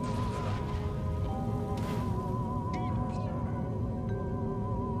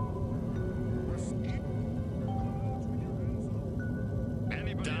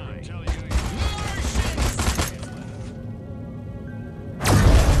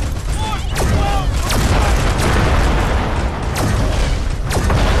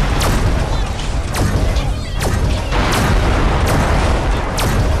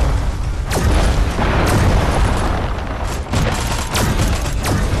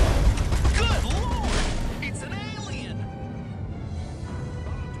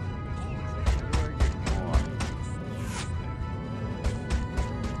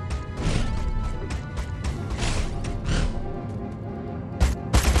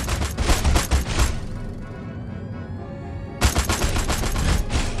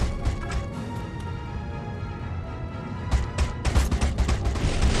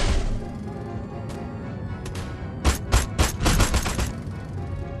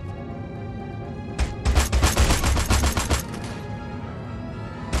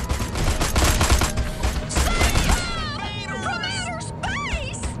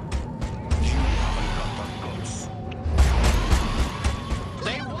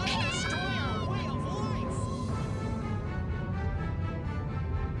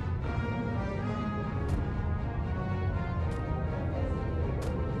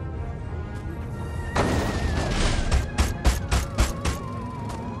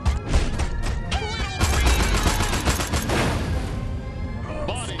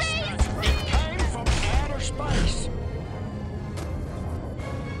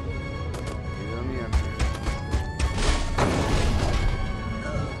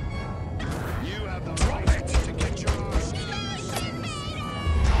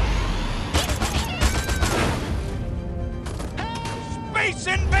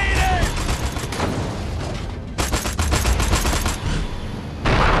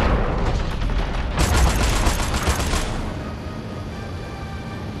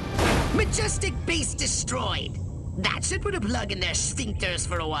 Majestic base destroyed. That should put a plug in their sphincters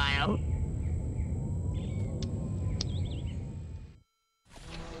for a while.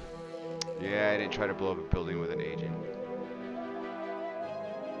 Yeah, I didn't try to blow up a building with an agent.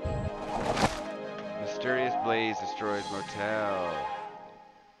 Mysterious blaze destroys motel.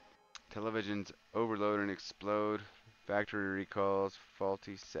 Televisions overload and explode. Factory recalls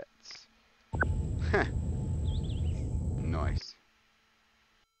faulty sets. Heh. Nice.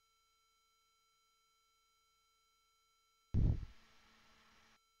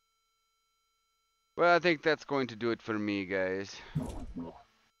 Well, I think that's going to do it for me, guys.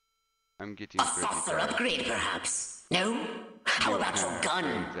 I'm getting A saucer upgrade, perhaps? No? How about your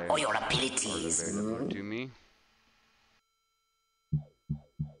gun or your abilities? To me.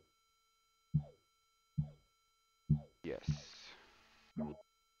 Yes.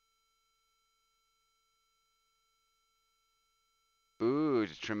 Ooh,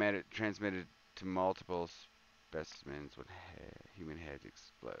 just transmitted to multiple specimens when human heads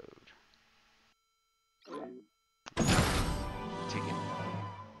explode. Ticket.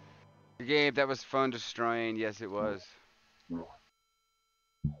 Gabe, that was fun destroying. Yes, it was.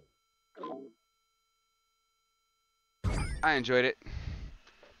 I enjoyed it.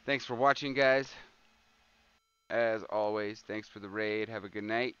 Thanks for watching, guys. As always, thanks for the raid. Have a good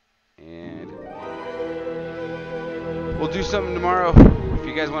night. And we'll do something tomorrow. If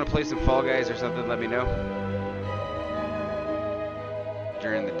you guys want to play some Fall Guys or something, let me know.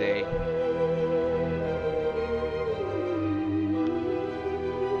 During the day.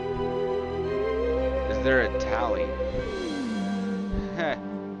 Is there a tally?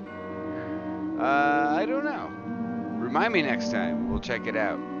 I don't know. Remind me next time. We'll check it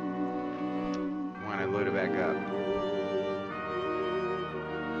out when I load it back up.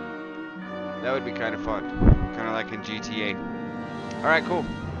 That would be kind of fun. Kind of like in GTA. Alright, cool.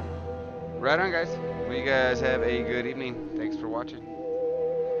 Right on, guys. Well, you guys have a good evening. Thanks for watching.